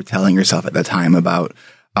you were telling yourself at that time about,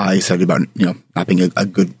 you said about, not being a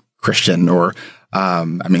good Christian or,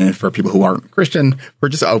 for people who aren't Christian, we're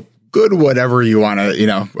just a good, whatever you want to,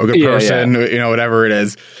 a good person, whatever it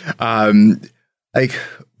is. Like,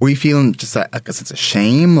 were you feeling just like a sense of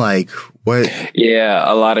shame? Like what?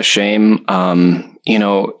 Yeah, a lot of shame.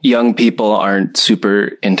 Young people aren't super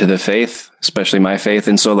into the faith, especially my faith.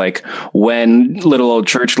 And so like when little old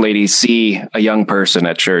church ladies see a young person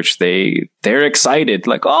at church, they're excited.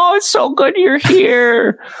 Like, oh, it's so good you're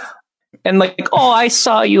here. And like, oh, I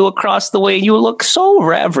saw you across the way. You look so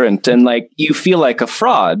reverent. And like, you feel like a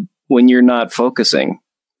fraud when you're not focusing.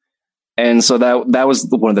 And so that was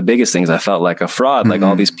one of the biggest things. I felt like a fraud. Mm-hmm. Like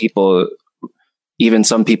all these people, even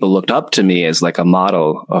some people looked up to me as like a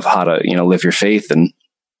model of how to, live your faith.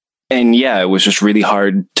 And yeah, it was just really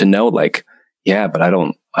hard to know like, yeah, but I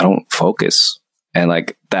don't focus. And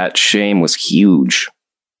like that shame was huge.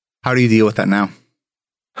 How do you deal with that now?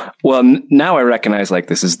 Well, now I recognize like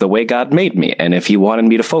this is the way God made me. And if he wanted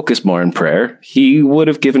me to focus more in prayer, he would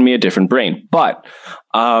have given me a different brain. But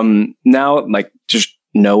now like just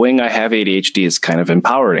knowing I have ADHD is kind of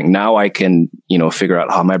empowering. Now I can, figure out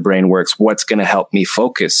how my brain works, what's going to help me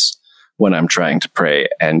focus when I'm trying to pray,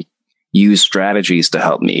 and use strategies to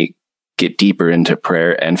help me get deeper into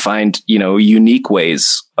prayer and find, unique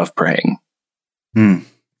ways of praying.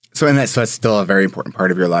 So that's still a very important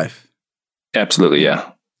part of your life. Absolutely.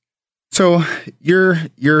 Yeah. So you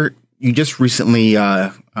just recently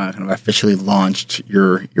kind of officially launched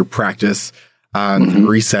your practice,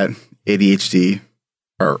 Reset ADHD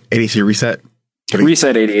or ADHD Reset.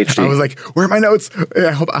 Reset ADHD. I was like, where are my notes?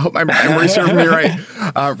 I hope my memory's serving me right.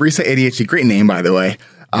 Reset ADHD, great name by the way.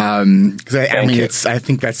 Because I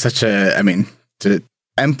think that's such to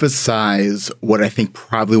emphasize what I think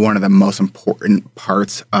probably one of the most important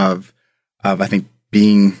parts of I think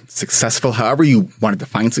being successful, however you want to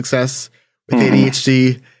define success with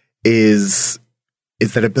ADHD, is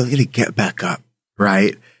that ability to get back up,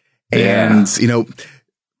 right? And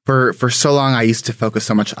for so long I used to focus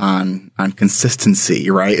so much on consistency,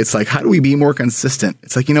 right? It's like, how do we be more consistent?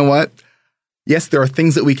 It's like, you know what? Yes, there are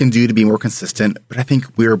things that we can do to be more consistent, but I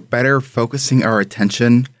think we're better focusing our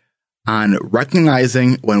attention on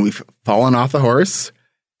recognizing when we've fallen off the horse,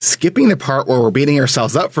 skipping the part where we're beating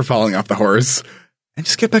ourselves up for falling off the horse, and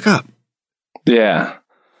just get back up. Yeah. A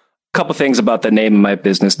couple things about the name of my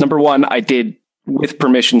business. Number one, I did, with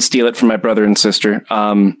permission, steal it from my brother and sister.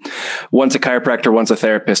 One's a chiropractor, one's a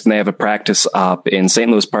therapist, and they have a practice up in St.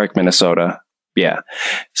 Louis Park, Minnesota. Yeah,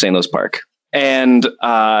 St. Louis Park. And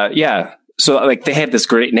so like they had this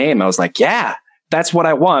great name. I was like, yeah, that's what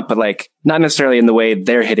I want, but like not necessarily in the way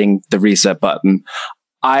they're hitting the reset button.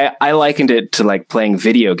 I likened it to like playing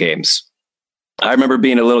video games. I remember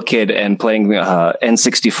being a little kid and playing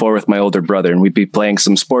N64 with my older brother, and we'd be playing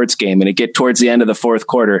some sports game, and it'd get towards the end of the fourth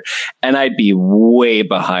quarter, and I'd be way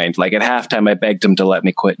behind. Like at halftime, I begged him to let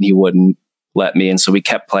me quit, and he wouldn't. let me. And so we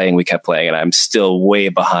kept playing, and I'm still way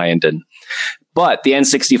behind. But the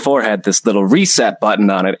N64 had this little reset button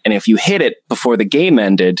on it. And if you hit it before the game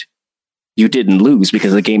ended, you didn't lose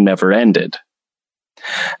because the game never ended.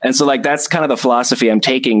 And so like, that's kind of the philosophy I'm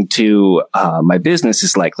taking to my business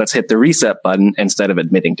is like, let's hit the reset button instead of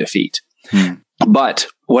admitting defeat. But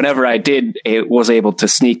whenever I did, it was able to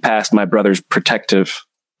sneak past my brother's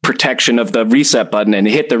protection of the reset button and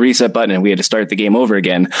hit the reset button and we had to start the game over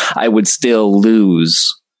again, I would still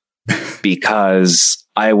lose because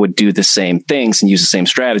I would do the same things and use the same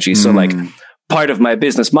strategy. So like part of my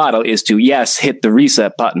business model is to, yes, hit the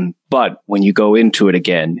reset button, but when you go into it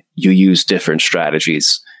again, you use different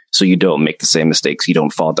strategies so you don't make the same mistakes. You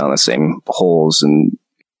don't fall down the same holes and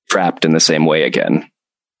trapped in the same way again.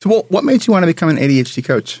 So what made you want to become an ADHD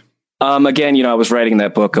coach? Again, I was writing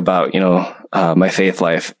that book about, my faith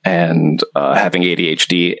life and having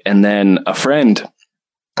ADHD. And then a friend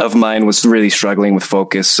of mine was really struggling with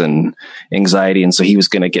focus and anxiety. And so he was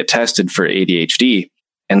going to get tested for ADHD.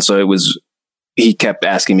 And so he kept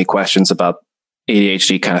asking me questions about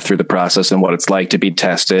ADHD kind of through the process and what it's like to be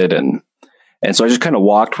tested. And so I just kind of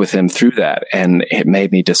walked with him through that. And it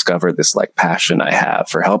made me discover this like passion I have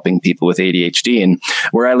for helping people with ADHD. And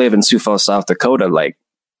where I live in Sioux Falls, South Dakota, like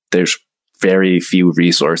there's very few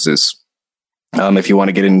resources. If you want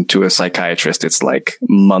to get into a psychiatrist, it's like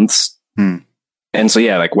months. And so,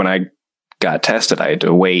 yeah, like when I got tested, I had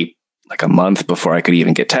to wait like a month before I could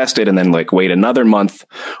even get tested and then like wait another month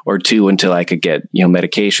or two until I could get,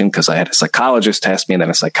 medication because I had a psychologist test me and then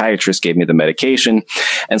a psychiatrist gave me the medication.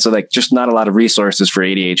 And so like just not a lot of resources for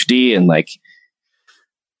ADHD. And like,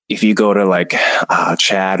 if you go to like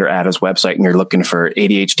Chad or Ada's website and you're looking for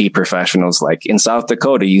ADHD professionals, like in South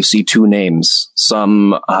Dakota, you see two names,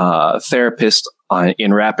 some therapist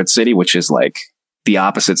in Rapid City, which is like the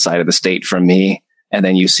opposite side of the state from me. And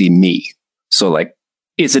then you see me. So like,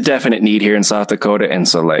 it's a definite need here in South Dakota. And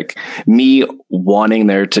so like me wanting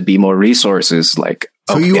there to be more resources, like,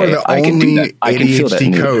 so okay, you are the only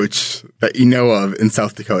ADHD that coach that you know of in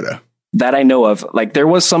South Dakota. That I know of. Like there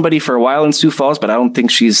was somebody for a while in Sioux Falls, but I don't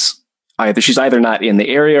think she's either not in the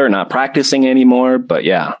area or not practicing anymore. But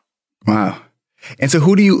yeah. Wow. And so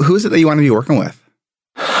who is it that you want to be working with?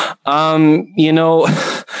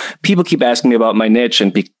 People keep asking me about my niche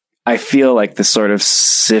and I feel like this sort of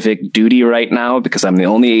civic duty right now because I'm the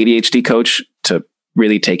only ADHD coach to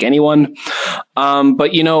really take anyone.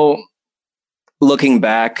 But looking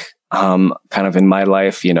back, kind of in my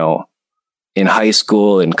life, in high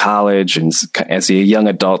school, in college, and as a young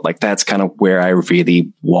adult, like that's kind of where I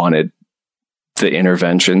really wanted the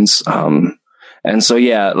interventions. And so,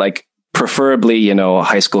 yeah, like preferably,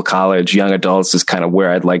 high school, college, young adults is kind of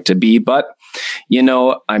where I'd like to be. But,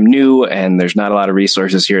 I'm new and there's not a lot of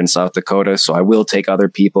resources here in South Dakota. So I will take other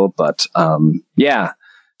people. But yeah,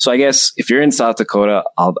 so I guess if you're in South Dakota,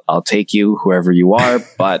 I'll take you, whoever you are.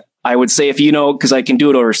 But I would say because I can do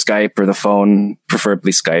it over Skype or the phone,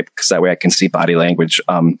 preferably Skype, because that way I can see body language.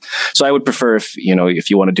 So I would prefer if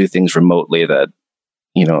you want to do things remotely that,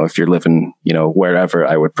 if you're living, wherever,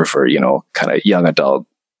 I would prefer, kind of young adult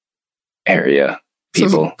area people.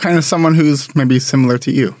 So kind of someone who's maybe similar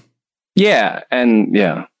to you. Yeah. And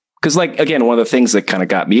yeah, because like, again, one of the things that kind of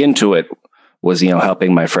got me into it was,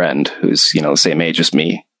 helping my friend who's, the same age as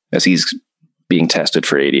me as he's being tested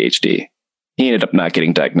for ADHD. He ended up not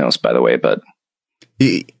getting diagnosed, by the way, but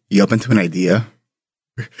you open to an idea?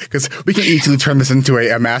 Because we can easily turn this into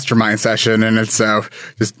a mastermind session and it's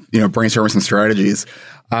just, brainstorming some strategies.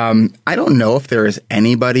 I don't know if there is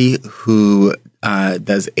anybody who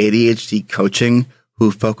does ADHD coaching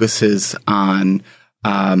who focuses on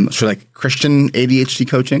sort of like Christian ADHD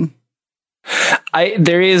coaching.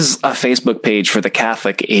 There is a Facebook page for the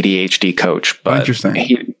Catholic ADHD coach, but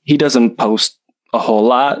interesting. He doesn't post a whole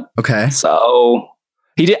lot. Okay. So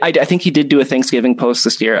he did. I think he did do a Thanksgiving post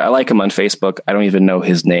this year. I like him on Facebook. I don't even know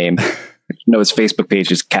his name. His Facebook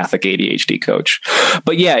page is Catholic ADHD coach.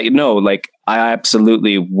 But yeah, like I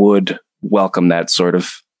absolutely would welcome that sort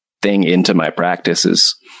of thing into my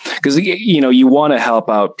practices because, you want to help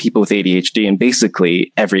out people with ADHD in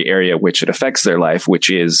basically every area which it affects their life,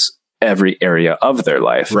 which is every area of their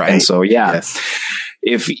life. Right. And so, yeah, yes.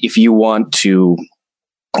 If you want to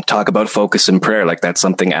talk about focus and prayer, like that's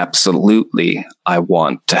something absolutely I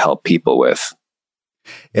want to help people with.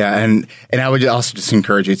 Yeah. And I would also just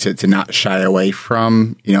encourage you to not shy away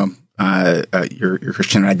from, your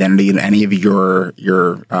Christian identity and any of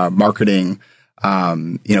your marketing,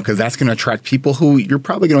 because that's going to attract people who you're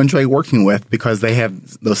probably going to enjoy working with because they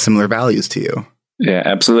have those similar values to you. Yeah,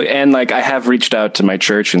 absolutely. And like, I have reached out to my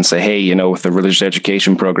church and say, hey, you know, with the religious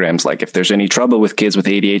education programs, like if there's any trouble with kids with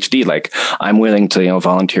ADHD, like I'm willing to, you know,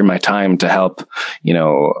 volunteer my time to help, you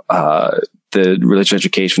know, the religious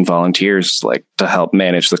education volunteers, like to help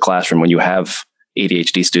manage the classroom when you have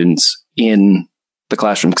ADHD students in the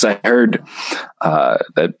classroom. Because I heard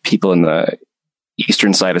that people in the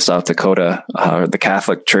eastern side of South Dakota, the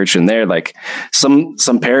Catholic Church in there, like some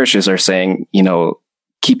parishes are saying, you know,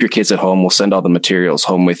 keep your kids at home. We'll send all the materials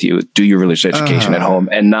home with you. Do your religious education at home,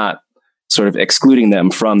 and not sort of excluding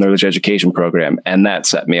them from the religious education program. And that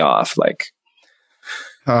set me off. Like,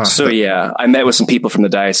 so yeah, I met with some people from the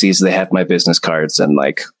diocese. They have my business cards, and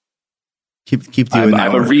like, keep doing that.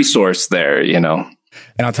 I'm a resource there, you know.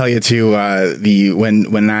 And I'll tell you too,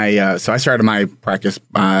 when I started my practice,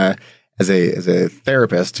 as a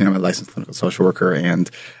therapist, you know, I'm a licensed clinical social worker,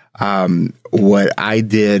 and what I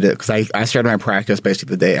did, because I started my practice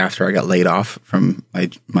basically the day after I got laid off from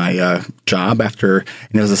my job, and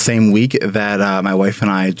it was the same week that my wife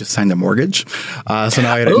and I just signed a mortgage. So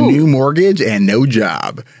now I had a new mortgage and no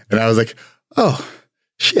job, and I was like, oh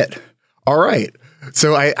shit, all right.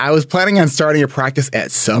 So I was planning on starting a practice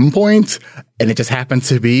at some point, and it just happened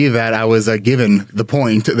to be that I was given the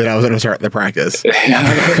point that I was going to start the practice.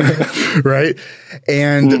 Right.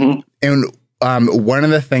 And, one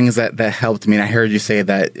of the things that helped me, and I heard you say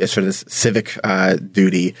that it's sort of this civic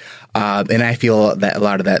duty, and I feel that a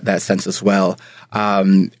lot of that sense as well,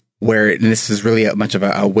 where this is really much of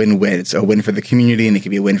a win-win. It's a win for the community, and it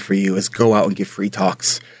can be a win for you, is go out and give free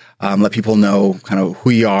talks. Let people know kind of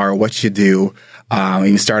who you are, what you do,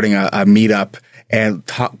 even starting a meetup, and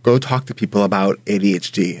go talk to people about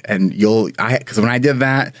ADHD. And because when I did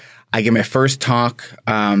that, I gave my first talk,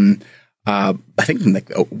 I think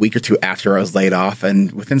like a week or two after I was laid off,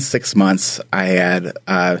 and within 6 months I had,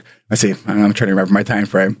 I'm trying to remember my time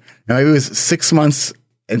frame. No, it was 6 months.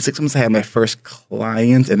 In 6 months I had my first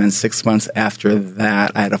client, and then 6 months after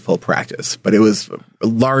that I had a full practice, but it was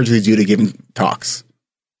largely due to giving talks.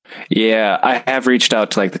 Yeah, I have reached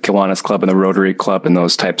out to like the Kiwanis Club and the Rotary Club and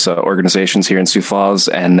those types of organizations here in Sioux Falls.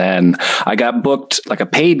 And then I got booked like a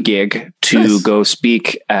paid gig to go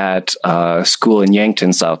speak at a school in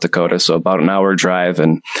Yankton, South Dakota. So about an hour drive.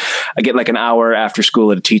 And I get like an hour after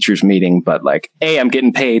school at a teacher's meeting, but like, A, I'm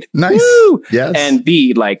getting paid. Nice. Woo! Yes. And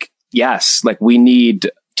B, like, yes, like we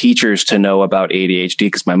need teachers to know about ADHD,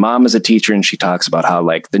 because my mom is a teacher and she talks about how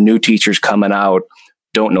like the new teachers coming out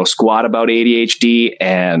don't know squat about ADHD,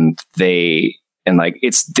 and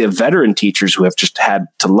it's the veteran teachers who have just had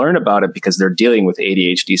to learn about it because they're dealing with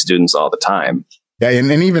ADHD students all the time. Yeah.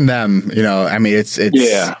 And even them, you know, I mean, it's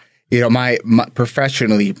you know, my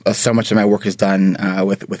professionally, so much of my work is done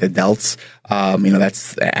with adults. You know,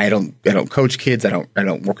 I don't coach kids. I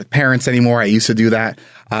don't work with parents anymore. I used to do that.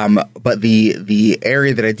 But the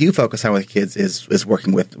area that I do focus on with kids is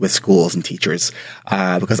working with schools and teachers,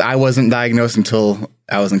 because I wasn't diagnosed until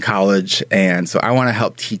I was in college, and so I want to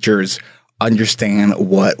help teachers understand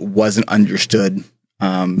what wasn't understood.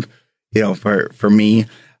 You know, for me, you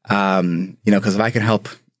know, because if I can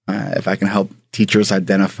help teachers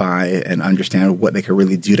identify and understand what they can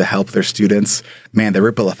really do to help their students, man, the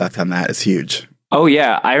ripple effect on that is huge. Oh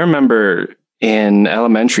yeah, I remember in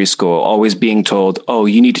elementary school always being told, oh,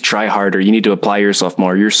 you need to try harder. You need to apply yourself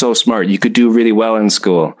more. You're so smart. You could do really well in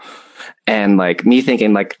school. And like me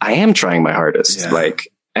thinking like, I am trying my hardest. Yeah. Like,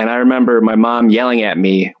 and I remember my mom yelling at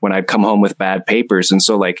me when I'd come home with bad papers. And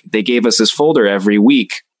so like they gave us this folder every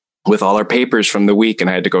week with all our papers from the week, and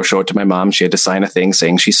I had to go show it to my mom. She had to sign a thing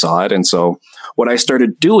saying she saw it. And so what I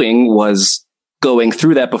started doing was going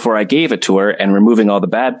through that before I gave it to her and removing all the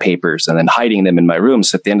bad papers and then hiding them in my room.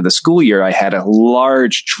 So at the end of the school year, I had a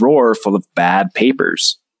large drawer full of bad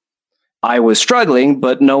papers. I was struggling,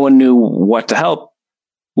 but no one knew what to help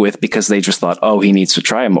with because they just thought, oh, he needs to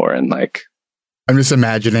try more. And like, I'm just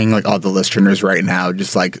imagining like all the listeners right now,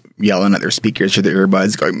 just like yelling at their speakers or their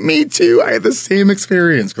earbuds going, me too. I had the same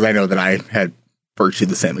experience, because I know that I had virtually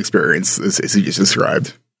the same experience as you just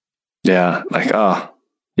described. Yeah. Like, oh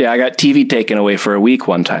yeah, I got TV taken away for a week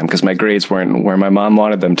one time because my grades weren't where my mom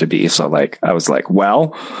wanted them to be. So like, I was like,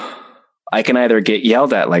 well, I can either get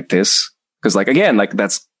yelled at like this, because like, again, like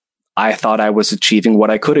I thought I was achieving what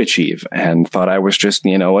I could achieve and thought I was just,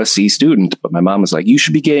 you know, a C student. But my mom was like, you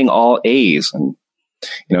should be getting all A's. And,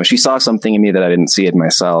 you know, she saw something in me that I didn't see in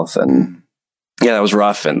myself. And yeah, that was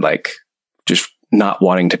rough. And like, just not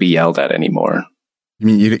wanting to be yelled at anymore. I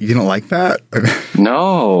mean, you don't like that?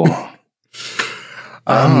 No.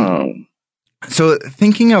 So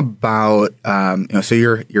thinking about, you know, so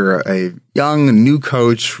you're a young new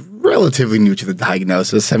coach relatively new to the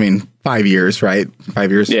diagnosis. I mean, 5 years, right?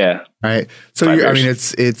 5 years. Yeah. Right. So, I mean,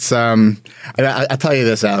 I'll tell you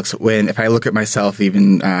this, Alex, if I look at myself, so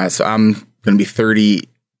I'm going to be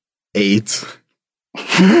 38.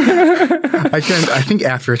 I think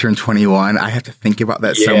after I turn 21, I have to think about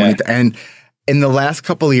that so many times. And in the last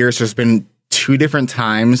couple of years, there's been 2 different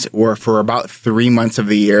times where for about 3 months of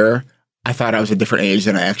the year, I thought I was a different age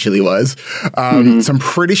than I actually was. So I'm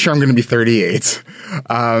pretty sure I'm going to be 38.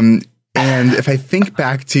 And if I think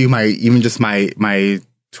back to my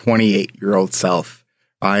 28-year-old self,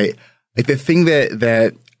 like the thing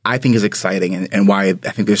that I think is exciting and why I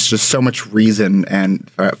think there's just so much reason and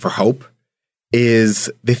for hope is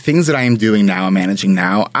the things that I am doing now and managing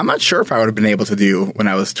now. I'm not sure if I would have been able to do when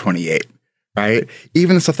I was 28, right?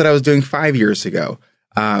 Even the stuff that I was doing 5 years ago.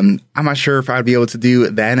 I'm not sure if I'd be able to do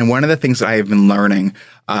it then. And one of the things that I have been learning,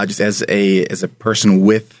 just as a person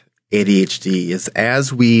with ADHD, is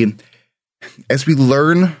as we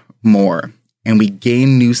learn more and we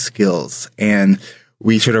gain new skills and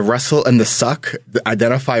we sort of wrestle in the suck,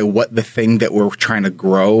 identify what the thing that we're trying to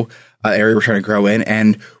grow, area we're trying to grow in,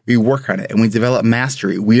 and we work on it and we develop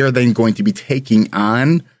mastery. We are then going to be taking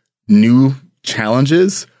on new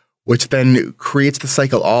challenges, which then creates the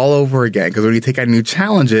cycle all over again. Because when you take on new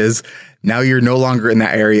challenges, now you're no longer in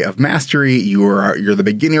that area of mastery. You're the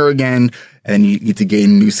beginner again, and you need to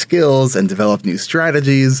gain new skills and develop new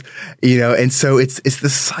strategies. And so it's the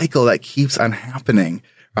cycle that keeps on happening,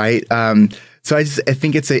 right? So I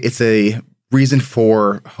think it's a reason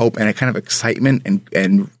for hope and a kind of excitement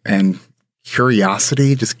and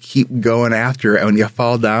curiosity. Just keep going after it. And when you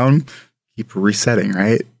fall down, keep resetting,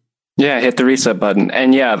 right? Yeah, hit the reset button.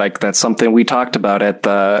 And yeah, like that's something we talked about at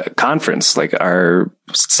the conference, like our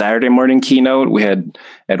Saturday morning keynote. We had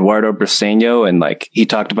Eduardo Briseño, and like he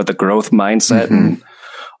talked about the growth mindset. And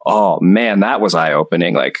oh man, that was eye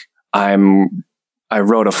opening. Like I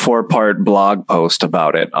wrote a 4-part blog post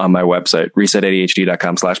about it on my website,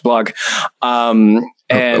 resetadhd.com/blog. And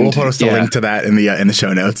we'll post a link to that in the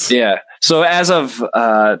show notes. Yeah. So as of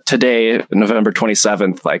today, November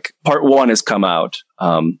 27th, like part 1 has come out.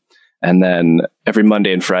 And then every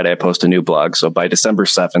Monday and Friday, I post a new blog. So by December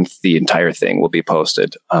 7th, the entire thing will be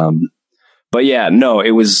posted. But yeah, no, it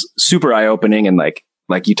was super eye opening. And like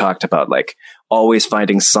you talked about, like always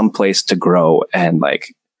finding some place to grow and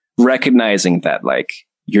like recognizing that like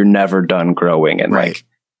you're never done growing and like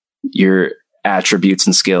your attributes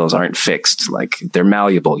and skills aren't fixed. Like they're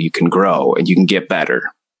malleable. You can grow and you can get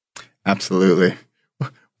better. Absolutely.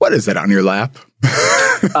 What is that on your lap?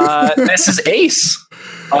 This is Ace.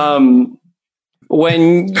 When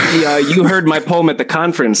you heard my poem at the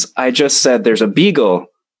conference, I just said there's a beagle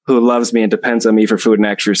who loves me and depends on me for food and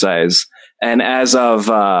exercise. And as of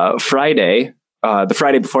Friday, the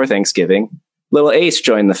Friday before Thanksgiving, little Ace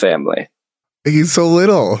joined the family. He's so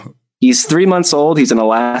little. He's 3 months old. He's an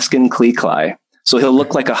Alaskan Klee-Klei. So he'll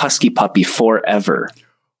look like a husky puppy forever.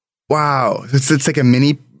 Wow. It's like a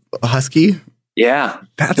mini husky? Yeah.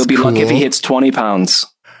 That's He'll be cool. lucky if he hits 20 pounds.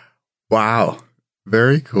 Wow.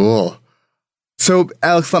 Very cool. So,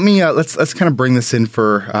 Alex, let me let's kind of bring this in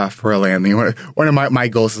for a landing. One of my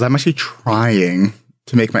goals is I'm actually trying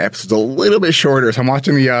to make my episodes a little bit shorter. So I'm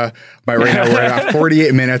watching right now we're at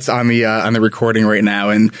 48 minutes on the recording right now,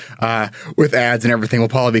 and with ads and everything, we'll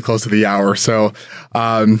probably be close to the hour. So,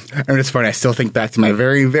 and it's funny. I still think back to my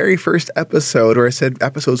very, very first episode where I said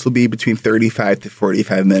episodes will be between 35 to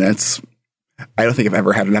 45 minutes. I don't think I've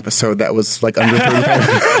ever had an episode that was like under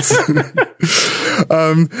 35 minutes.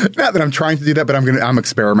 Not that I'm trying to do that, but I'm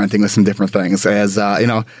experimenting with some different things. As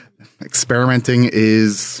experimenting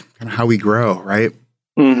is kind of how we grow, right?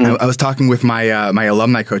 Mm-hmm. I was talking with my my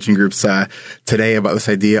alumni coaching groups today about this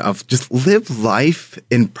idea of just live life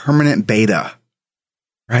in permanent beta,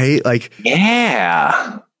 right? Like,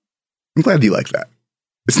 yeah, I'm glad you like that.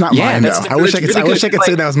 It's not mine though. I wish I could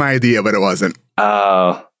say that was my idea, but it wasn't.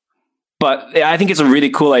 But I think it's a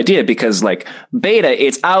really cool idea because like beta,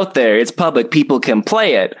 it's out there, it's public, people can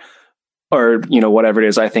play it, or whatever it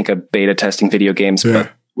is. I think of beta testing video games,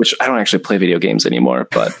 which I don't actually play video games anymore.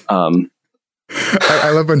 But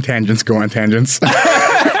I love when tangents go on tangents.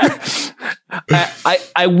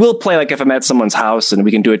 I will play like if I'm at someone's house and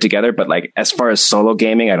we can do it together. But like as far as solo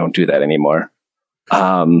gaming, I don't do that anymore.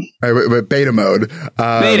 But beta mode.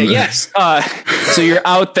 Beta, yes. So you're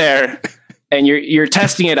out there and you're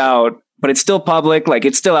testing it out. But it's still public, like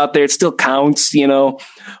it's still out there, it still counts,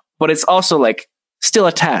 but it's also like still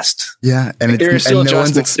a test. Yeah, and no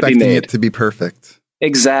one's expecting it to be perfect.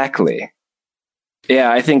 Exactly.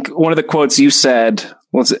 Yeah, I think one of the quotes you said,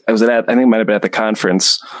 I think it might have been at the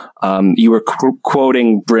conference, you were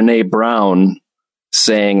quoting Brene Brown,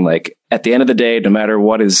 saying like, at the end of the day, no matter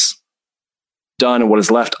what is done and what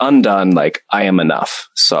is left undone, like I am enough.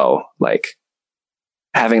 So like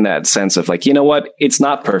having that sense of like, you know what, it's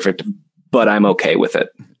not perfect, but I'm okay with it.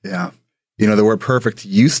 Yeah. You know, the word perfect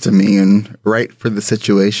used to mean right for the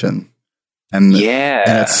situation. And yeah.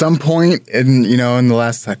 And at some point in the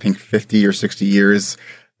last, I think 50 or 60 years,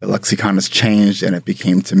 the lexicon has changed and it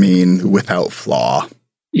became to mean without flaw.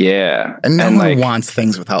 Yeah. And no one wants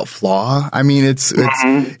things without flaw. I mean, it's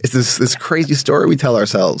this crazy story we tell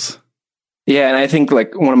ourselves. Yeah. And I think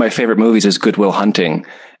like one of my favorite movies is Good Will Hunting.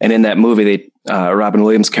 And in that movie, Robin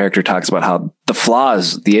Williams' character talks about how the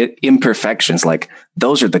flaws, the imperfections, like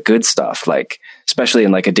those are the good stuff. Like, especially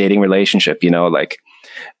in like a dating relationship, like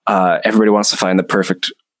everybody wants to find the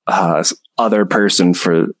perfect other person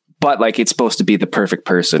but like it's supposed to be the perfect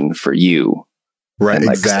person for you. Right, and,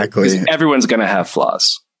 like, exactly. Everyone's going to have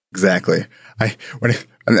flaws. Exactly.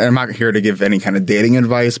 I'm not here to give any kind of dating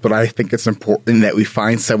advice, but I think it's important that we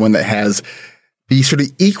find someone that has the sort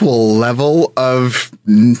of equal level of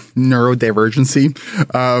neurodivergency.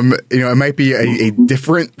 It might be a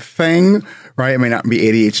different thing, right? It may not be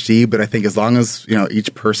ADHD, but I think as long as,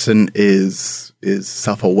 each person is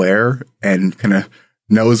self-aware and kind of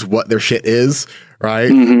knows what their shit is,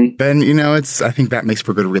 right? Mm-hmm. Then, I think that makes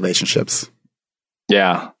for good relationships.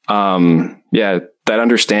 Yeah. That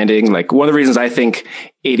understanding, like one of the reasons I think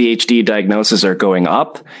ADHD diagnoses are going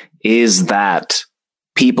up is that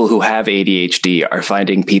people who have ADHD are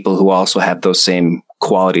finding people who also have those same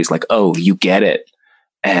qualities. Like, oh, you get it.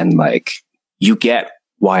 And like, you get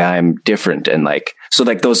why I'm different. And like, so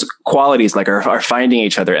like those qualities like are finding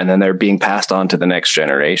each other and then they're being passed on to the next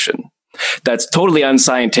generation. That's totally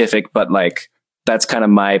unscientific, but like, that's kind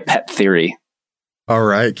of my pet theory. All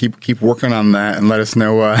right. Keep working on that and let us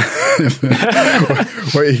know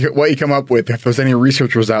what you come up with. If there's any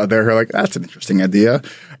researchers out there who are like, that's an interesting idea,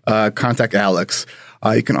 contact Alex.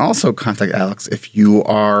 You can also contact Alex if you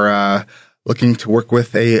are looking to work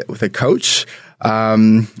with a coach.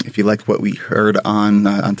 If you liked what we heard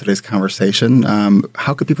on today's conversation,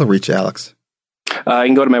 how could people reach Alex? You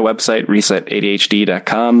can go to my website,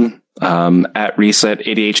 resetadhd.com, at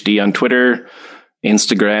resetadhd on Twitter,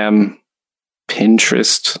 Instagram,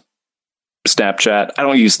 Pinterest, Snapchat. I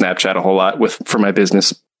don't use Snapchat a whole lot for my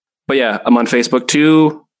business, but yeah, I'm on Facebook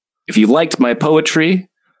too. If you liked my poetry,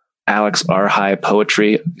 Alex R. High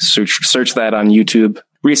Poetry, search that on YouTube.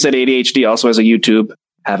 Reset ADHD also has a YouTube.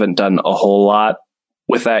 Haven't done a whole lot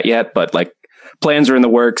with that yet, but like plans are in the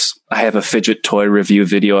works. I have a fidget toy review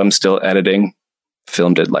video I'm still editing.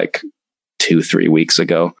 Filmed it like 2-3 weeks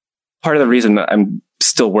ago. Part of the reason that I'm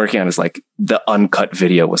still working on is like the uncut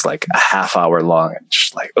video was like a half hour long. And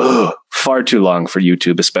just like, far too long for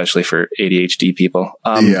YouTube, especially for ADHD people.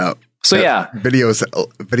 Yeah. So yeah. Video is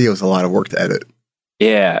a lot of work to edit.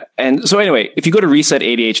 Yeah. And so anyway, if you go to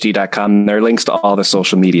resetadhd.com, there are links to all the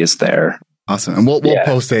social medias there. Awesome. And we'll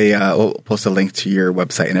post a link to your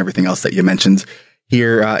website and everything else that you mentioned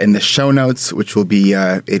here in the show notes, which will be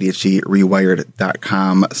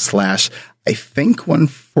ADHDrewired.com/ I think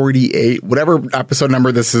 148, whatever episode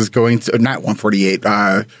number this is going to, not 148.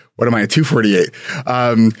 What am I? 248.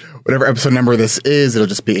 Whatever episode number this is, it'll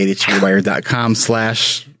just be ADHDrewired.com/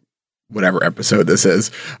 whatever episode this is.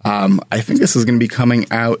 I think this is going to be coming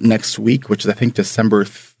out next week, which is I think December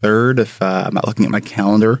 3rd. If I'm not looking at my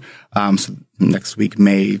calendar, so next week,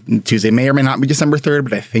 Tuesday may or may not be December 3rd,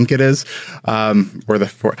 but I think it is. Or the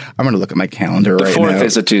 4th. I'm going to look at my calendar right now. The 4th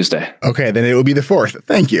is a Tuesday. Okay, then it will be the 4th.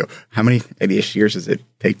 Thank you. How many ADHD years does it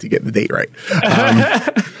take to get the date right?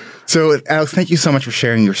 So, Alex, thank you so much for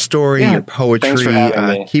sharing your story, your poetry. Thanks for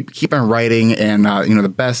having me. Keep on writing, and the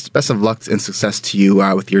best of luck and success to you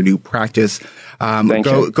with your new practice.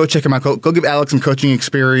 Go check him out. Go give Alex some coaching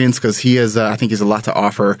experience because he is. I think he's a lot to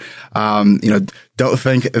offer. Don't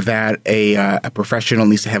think that a professional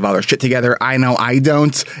needs to have all their shit together. I know I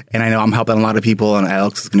don't, and I know I'm helping a lot of people, and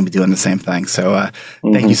Alex is going to be doing the same thing. So,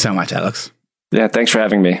 thank you so much, Alex. Yeah, thanks for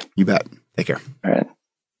having me. You bet. Take care. All right.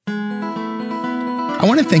 I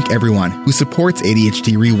want to thank everyone who supports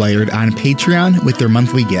ADHD Rewired on Patreon with their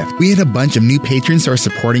monthly gift. We had a bunch of new patrons who are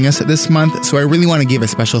supporting us this month, so I really want to give a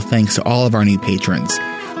special thanks to all of our new patrons,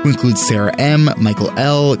 who include Sarah M., Michael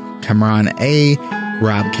L., Kamran A.,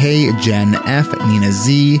 Rob K., Jen F., Nina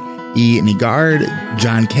Z., E. Nigard,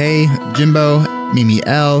 John K., Jimbo, Mimi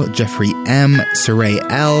L., Jeffrey M., Saray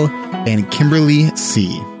L., and Kimberly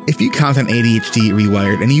C. If you count on ADHD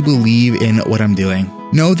Rewired and you believe in what I'm doing,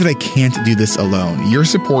 know that I can't do this alone. Your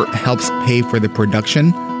support helps pay for the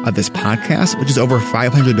production of this podcast, which is over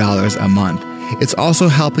 $500 a month. It's also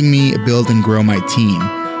helping me build and grow my team.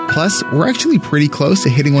 Plus, we're actually pretty close to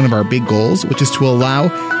hitting one of our big goals, which is to allow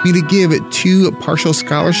me to give 2 partial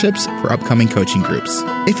scholarships for upcoming coaching groups.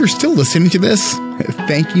 If you're still listening to this,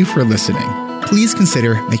 thank you for listening. Please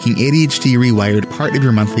consider making ADHD Rewired part of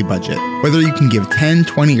your monthly budget. Whether you can give $10,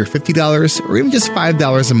 $20, or $50, or even just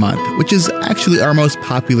 $5 a month, which is actually our most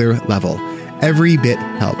popular level. Every bit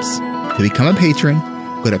helps. To become a patron,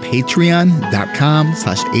 go to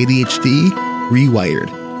patreon.com/ADHD Rewired.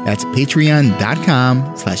 That's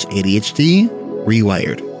patreon.com/ADHD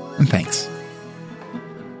Rewired. And thanks.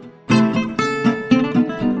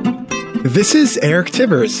 This is Eric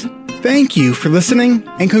Tivers. Thank you for listening,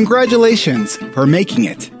 and congratulations for making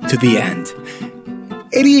it to the end.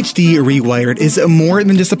 ADHD Rewired is more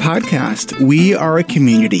than just a podcast. We are a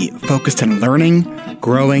community focused on learning,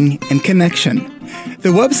 growing, and connection. The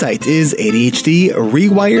website is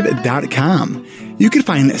ADHDrewired.com. You can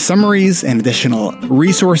find summaries and additional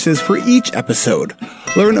resources for each episode.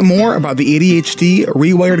 Learn more about the ADHD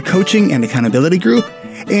Rewired Coaching and Accountability Group,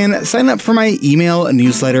 and sign up for my email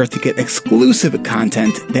newsletter to get exclusive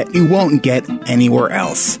content that you won't get anywhere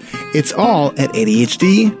else. It's all at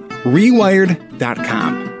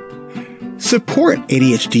ADHDrewired.com. Support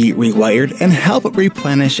ADHD Rewired and help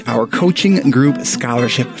replenish our coaching group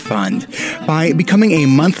scholarship fund by becoming a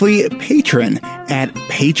monthly patron at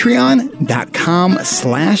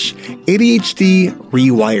patreon.com/ADHD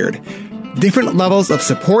Rewired. Different levels of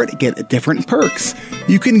support get different perks.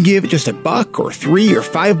 You can give just $1 or $3 or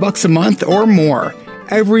 $5 a month or more.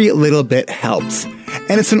 Every little bit helps.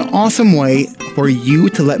 And it's an awesome way for you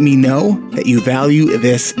to let me know that you value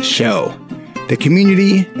this show, the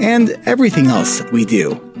community, and everything else we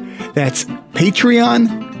do. That's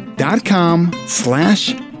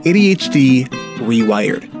patreon.com/ADHD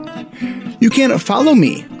Rewired. You can follow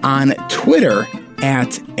me on Twitter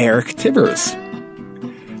at Eric Tivers.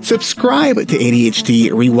 Subscribe to ADHD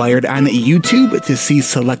Rewired on YouTube to see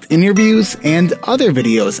select interviews and other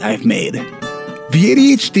videos I've made. The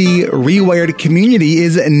ADHD Rewired community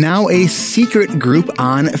is now a secret group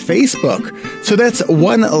on Facebook, so that's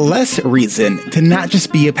one less reason to not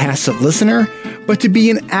just be a passive listener, but to be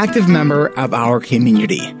an active member of our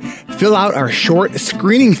community. Fill out our short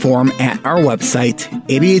screening form at our website,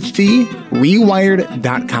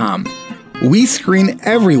 ADHDrewired.com. We screen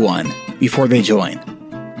everyone before they join.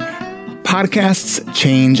 Podcasts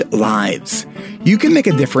change lives. You can make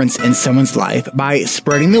a difference in someone's life by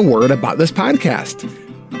spreading the word about this podcast.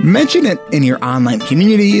 Mention it in your online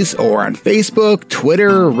communities or on Facebook,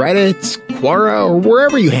 Twitter, Reddit, Quora, or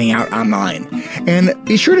wherever you hang out online. And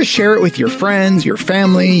be sure to share it with your friends, your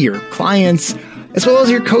family, your clients, as well as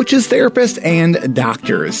your coaches, therapists, and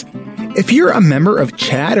doctors. If you're a member of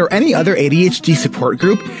CHAT or any other ADHD support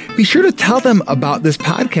group, be sure to tell them about this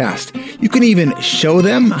podcast. You can even show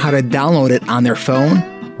them how to download it on their phone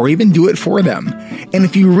or even do it for them. And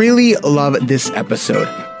if you really love this episode,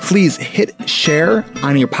 please hit share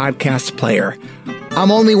on your podcast player.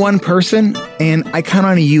 I'm only one person, and I count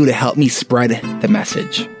on you to help me spread the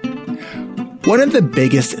message. One of the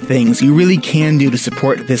biggest things you really can do to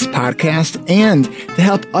support this podcast and to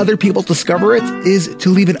help other people discover it is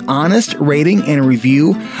to leave an honest rating and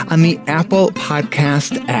review on the Apple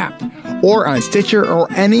Podcast app or on Stitcher or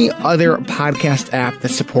any other podcast app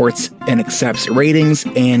that supports and accepts ratings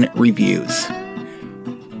and reviews.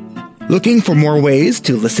 Looking for more ways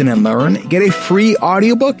to listen and learn? Get a free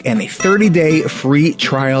audiobook and a 30-day free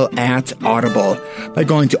trial at Audible by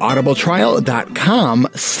going to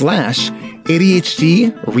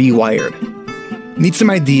audibletrial.com/ADHD Rewired. Need some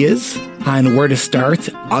ideas on where to start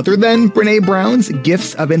other than Brené Brown's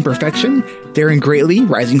Gifts of Imperfection, Daring Greatly,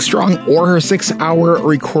 Rising Strong, or her 6-hour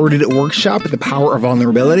recorded workshop, The Power of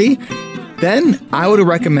Vulnerability? Then I would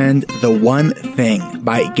recommend The One Thing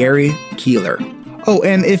by Gary Keeler. Oh,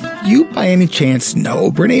 and if you by any chance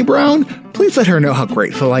know Brené Brown, please let her know how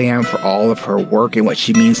grateful I am for all of her work and what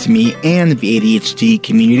she means to me and the ADHD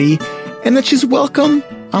community, and that she's welcome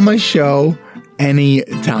on my show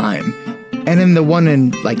anytime. And in the 1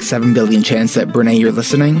 in 7 billion chance that Brené, you're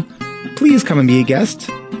listening, please come and be a guest.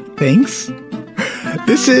 Thanks.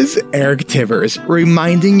 This is Eric Tivers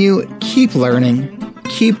reminding you, keep learning,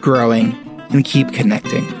 keep growing, and keep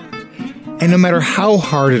connecting. And no matter how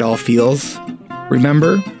hard it all feels,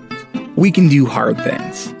 remember, we can do hard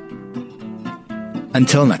things.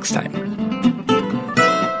 Until next time.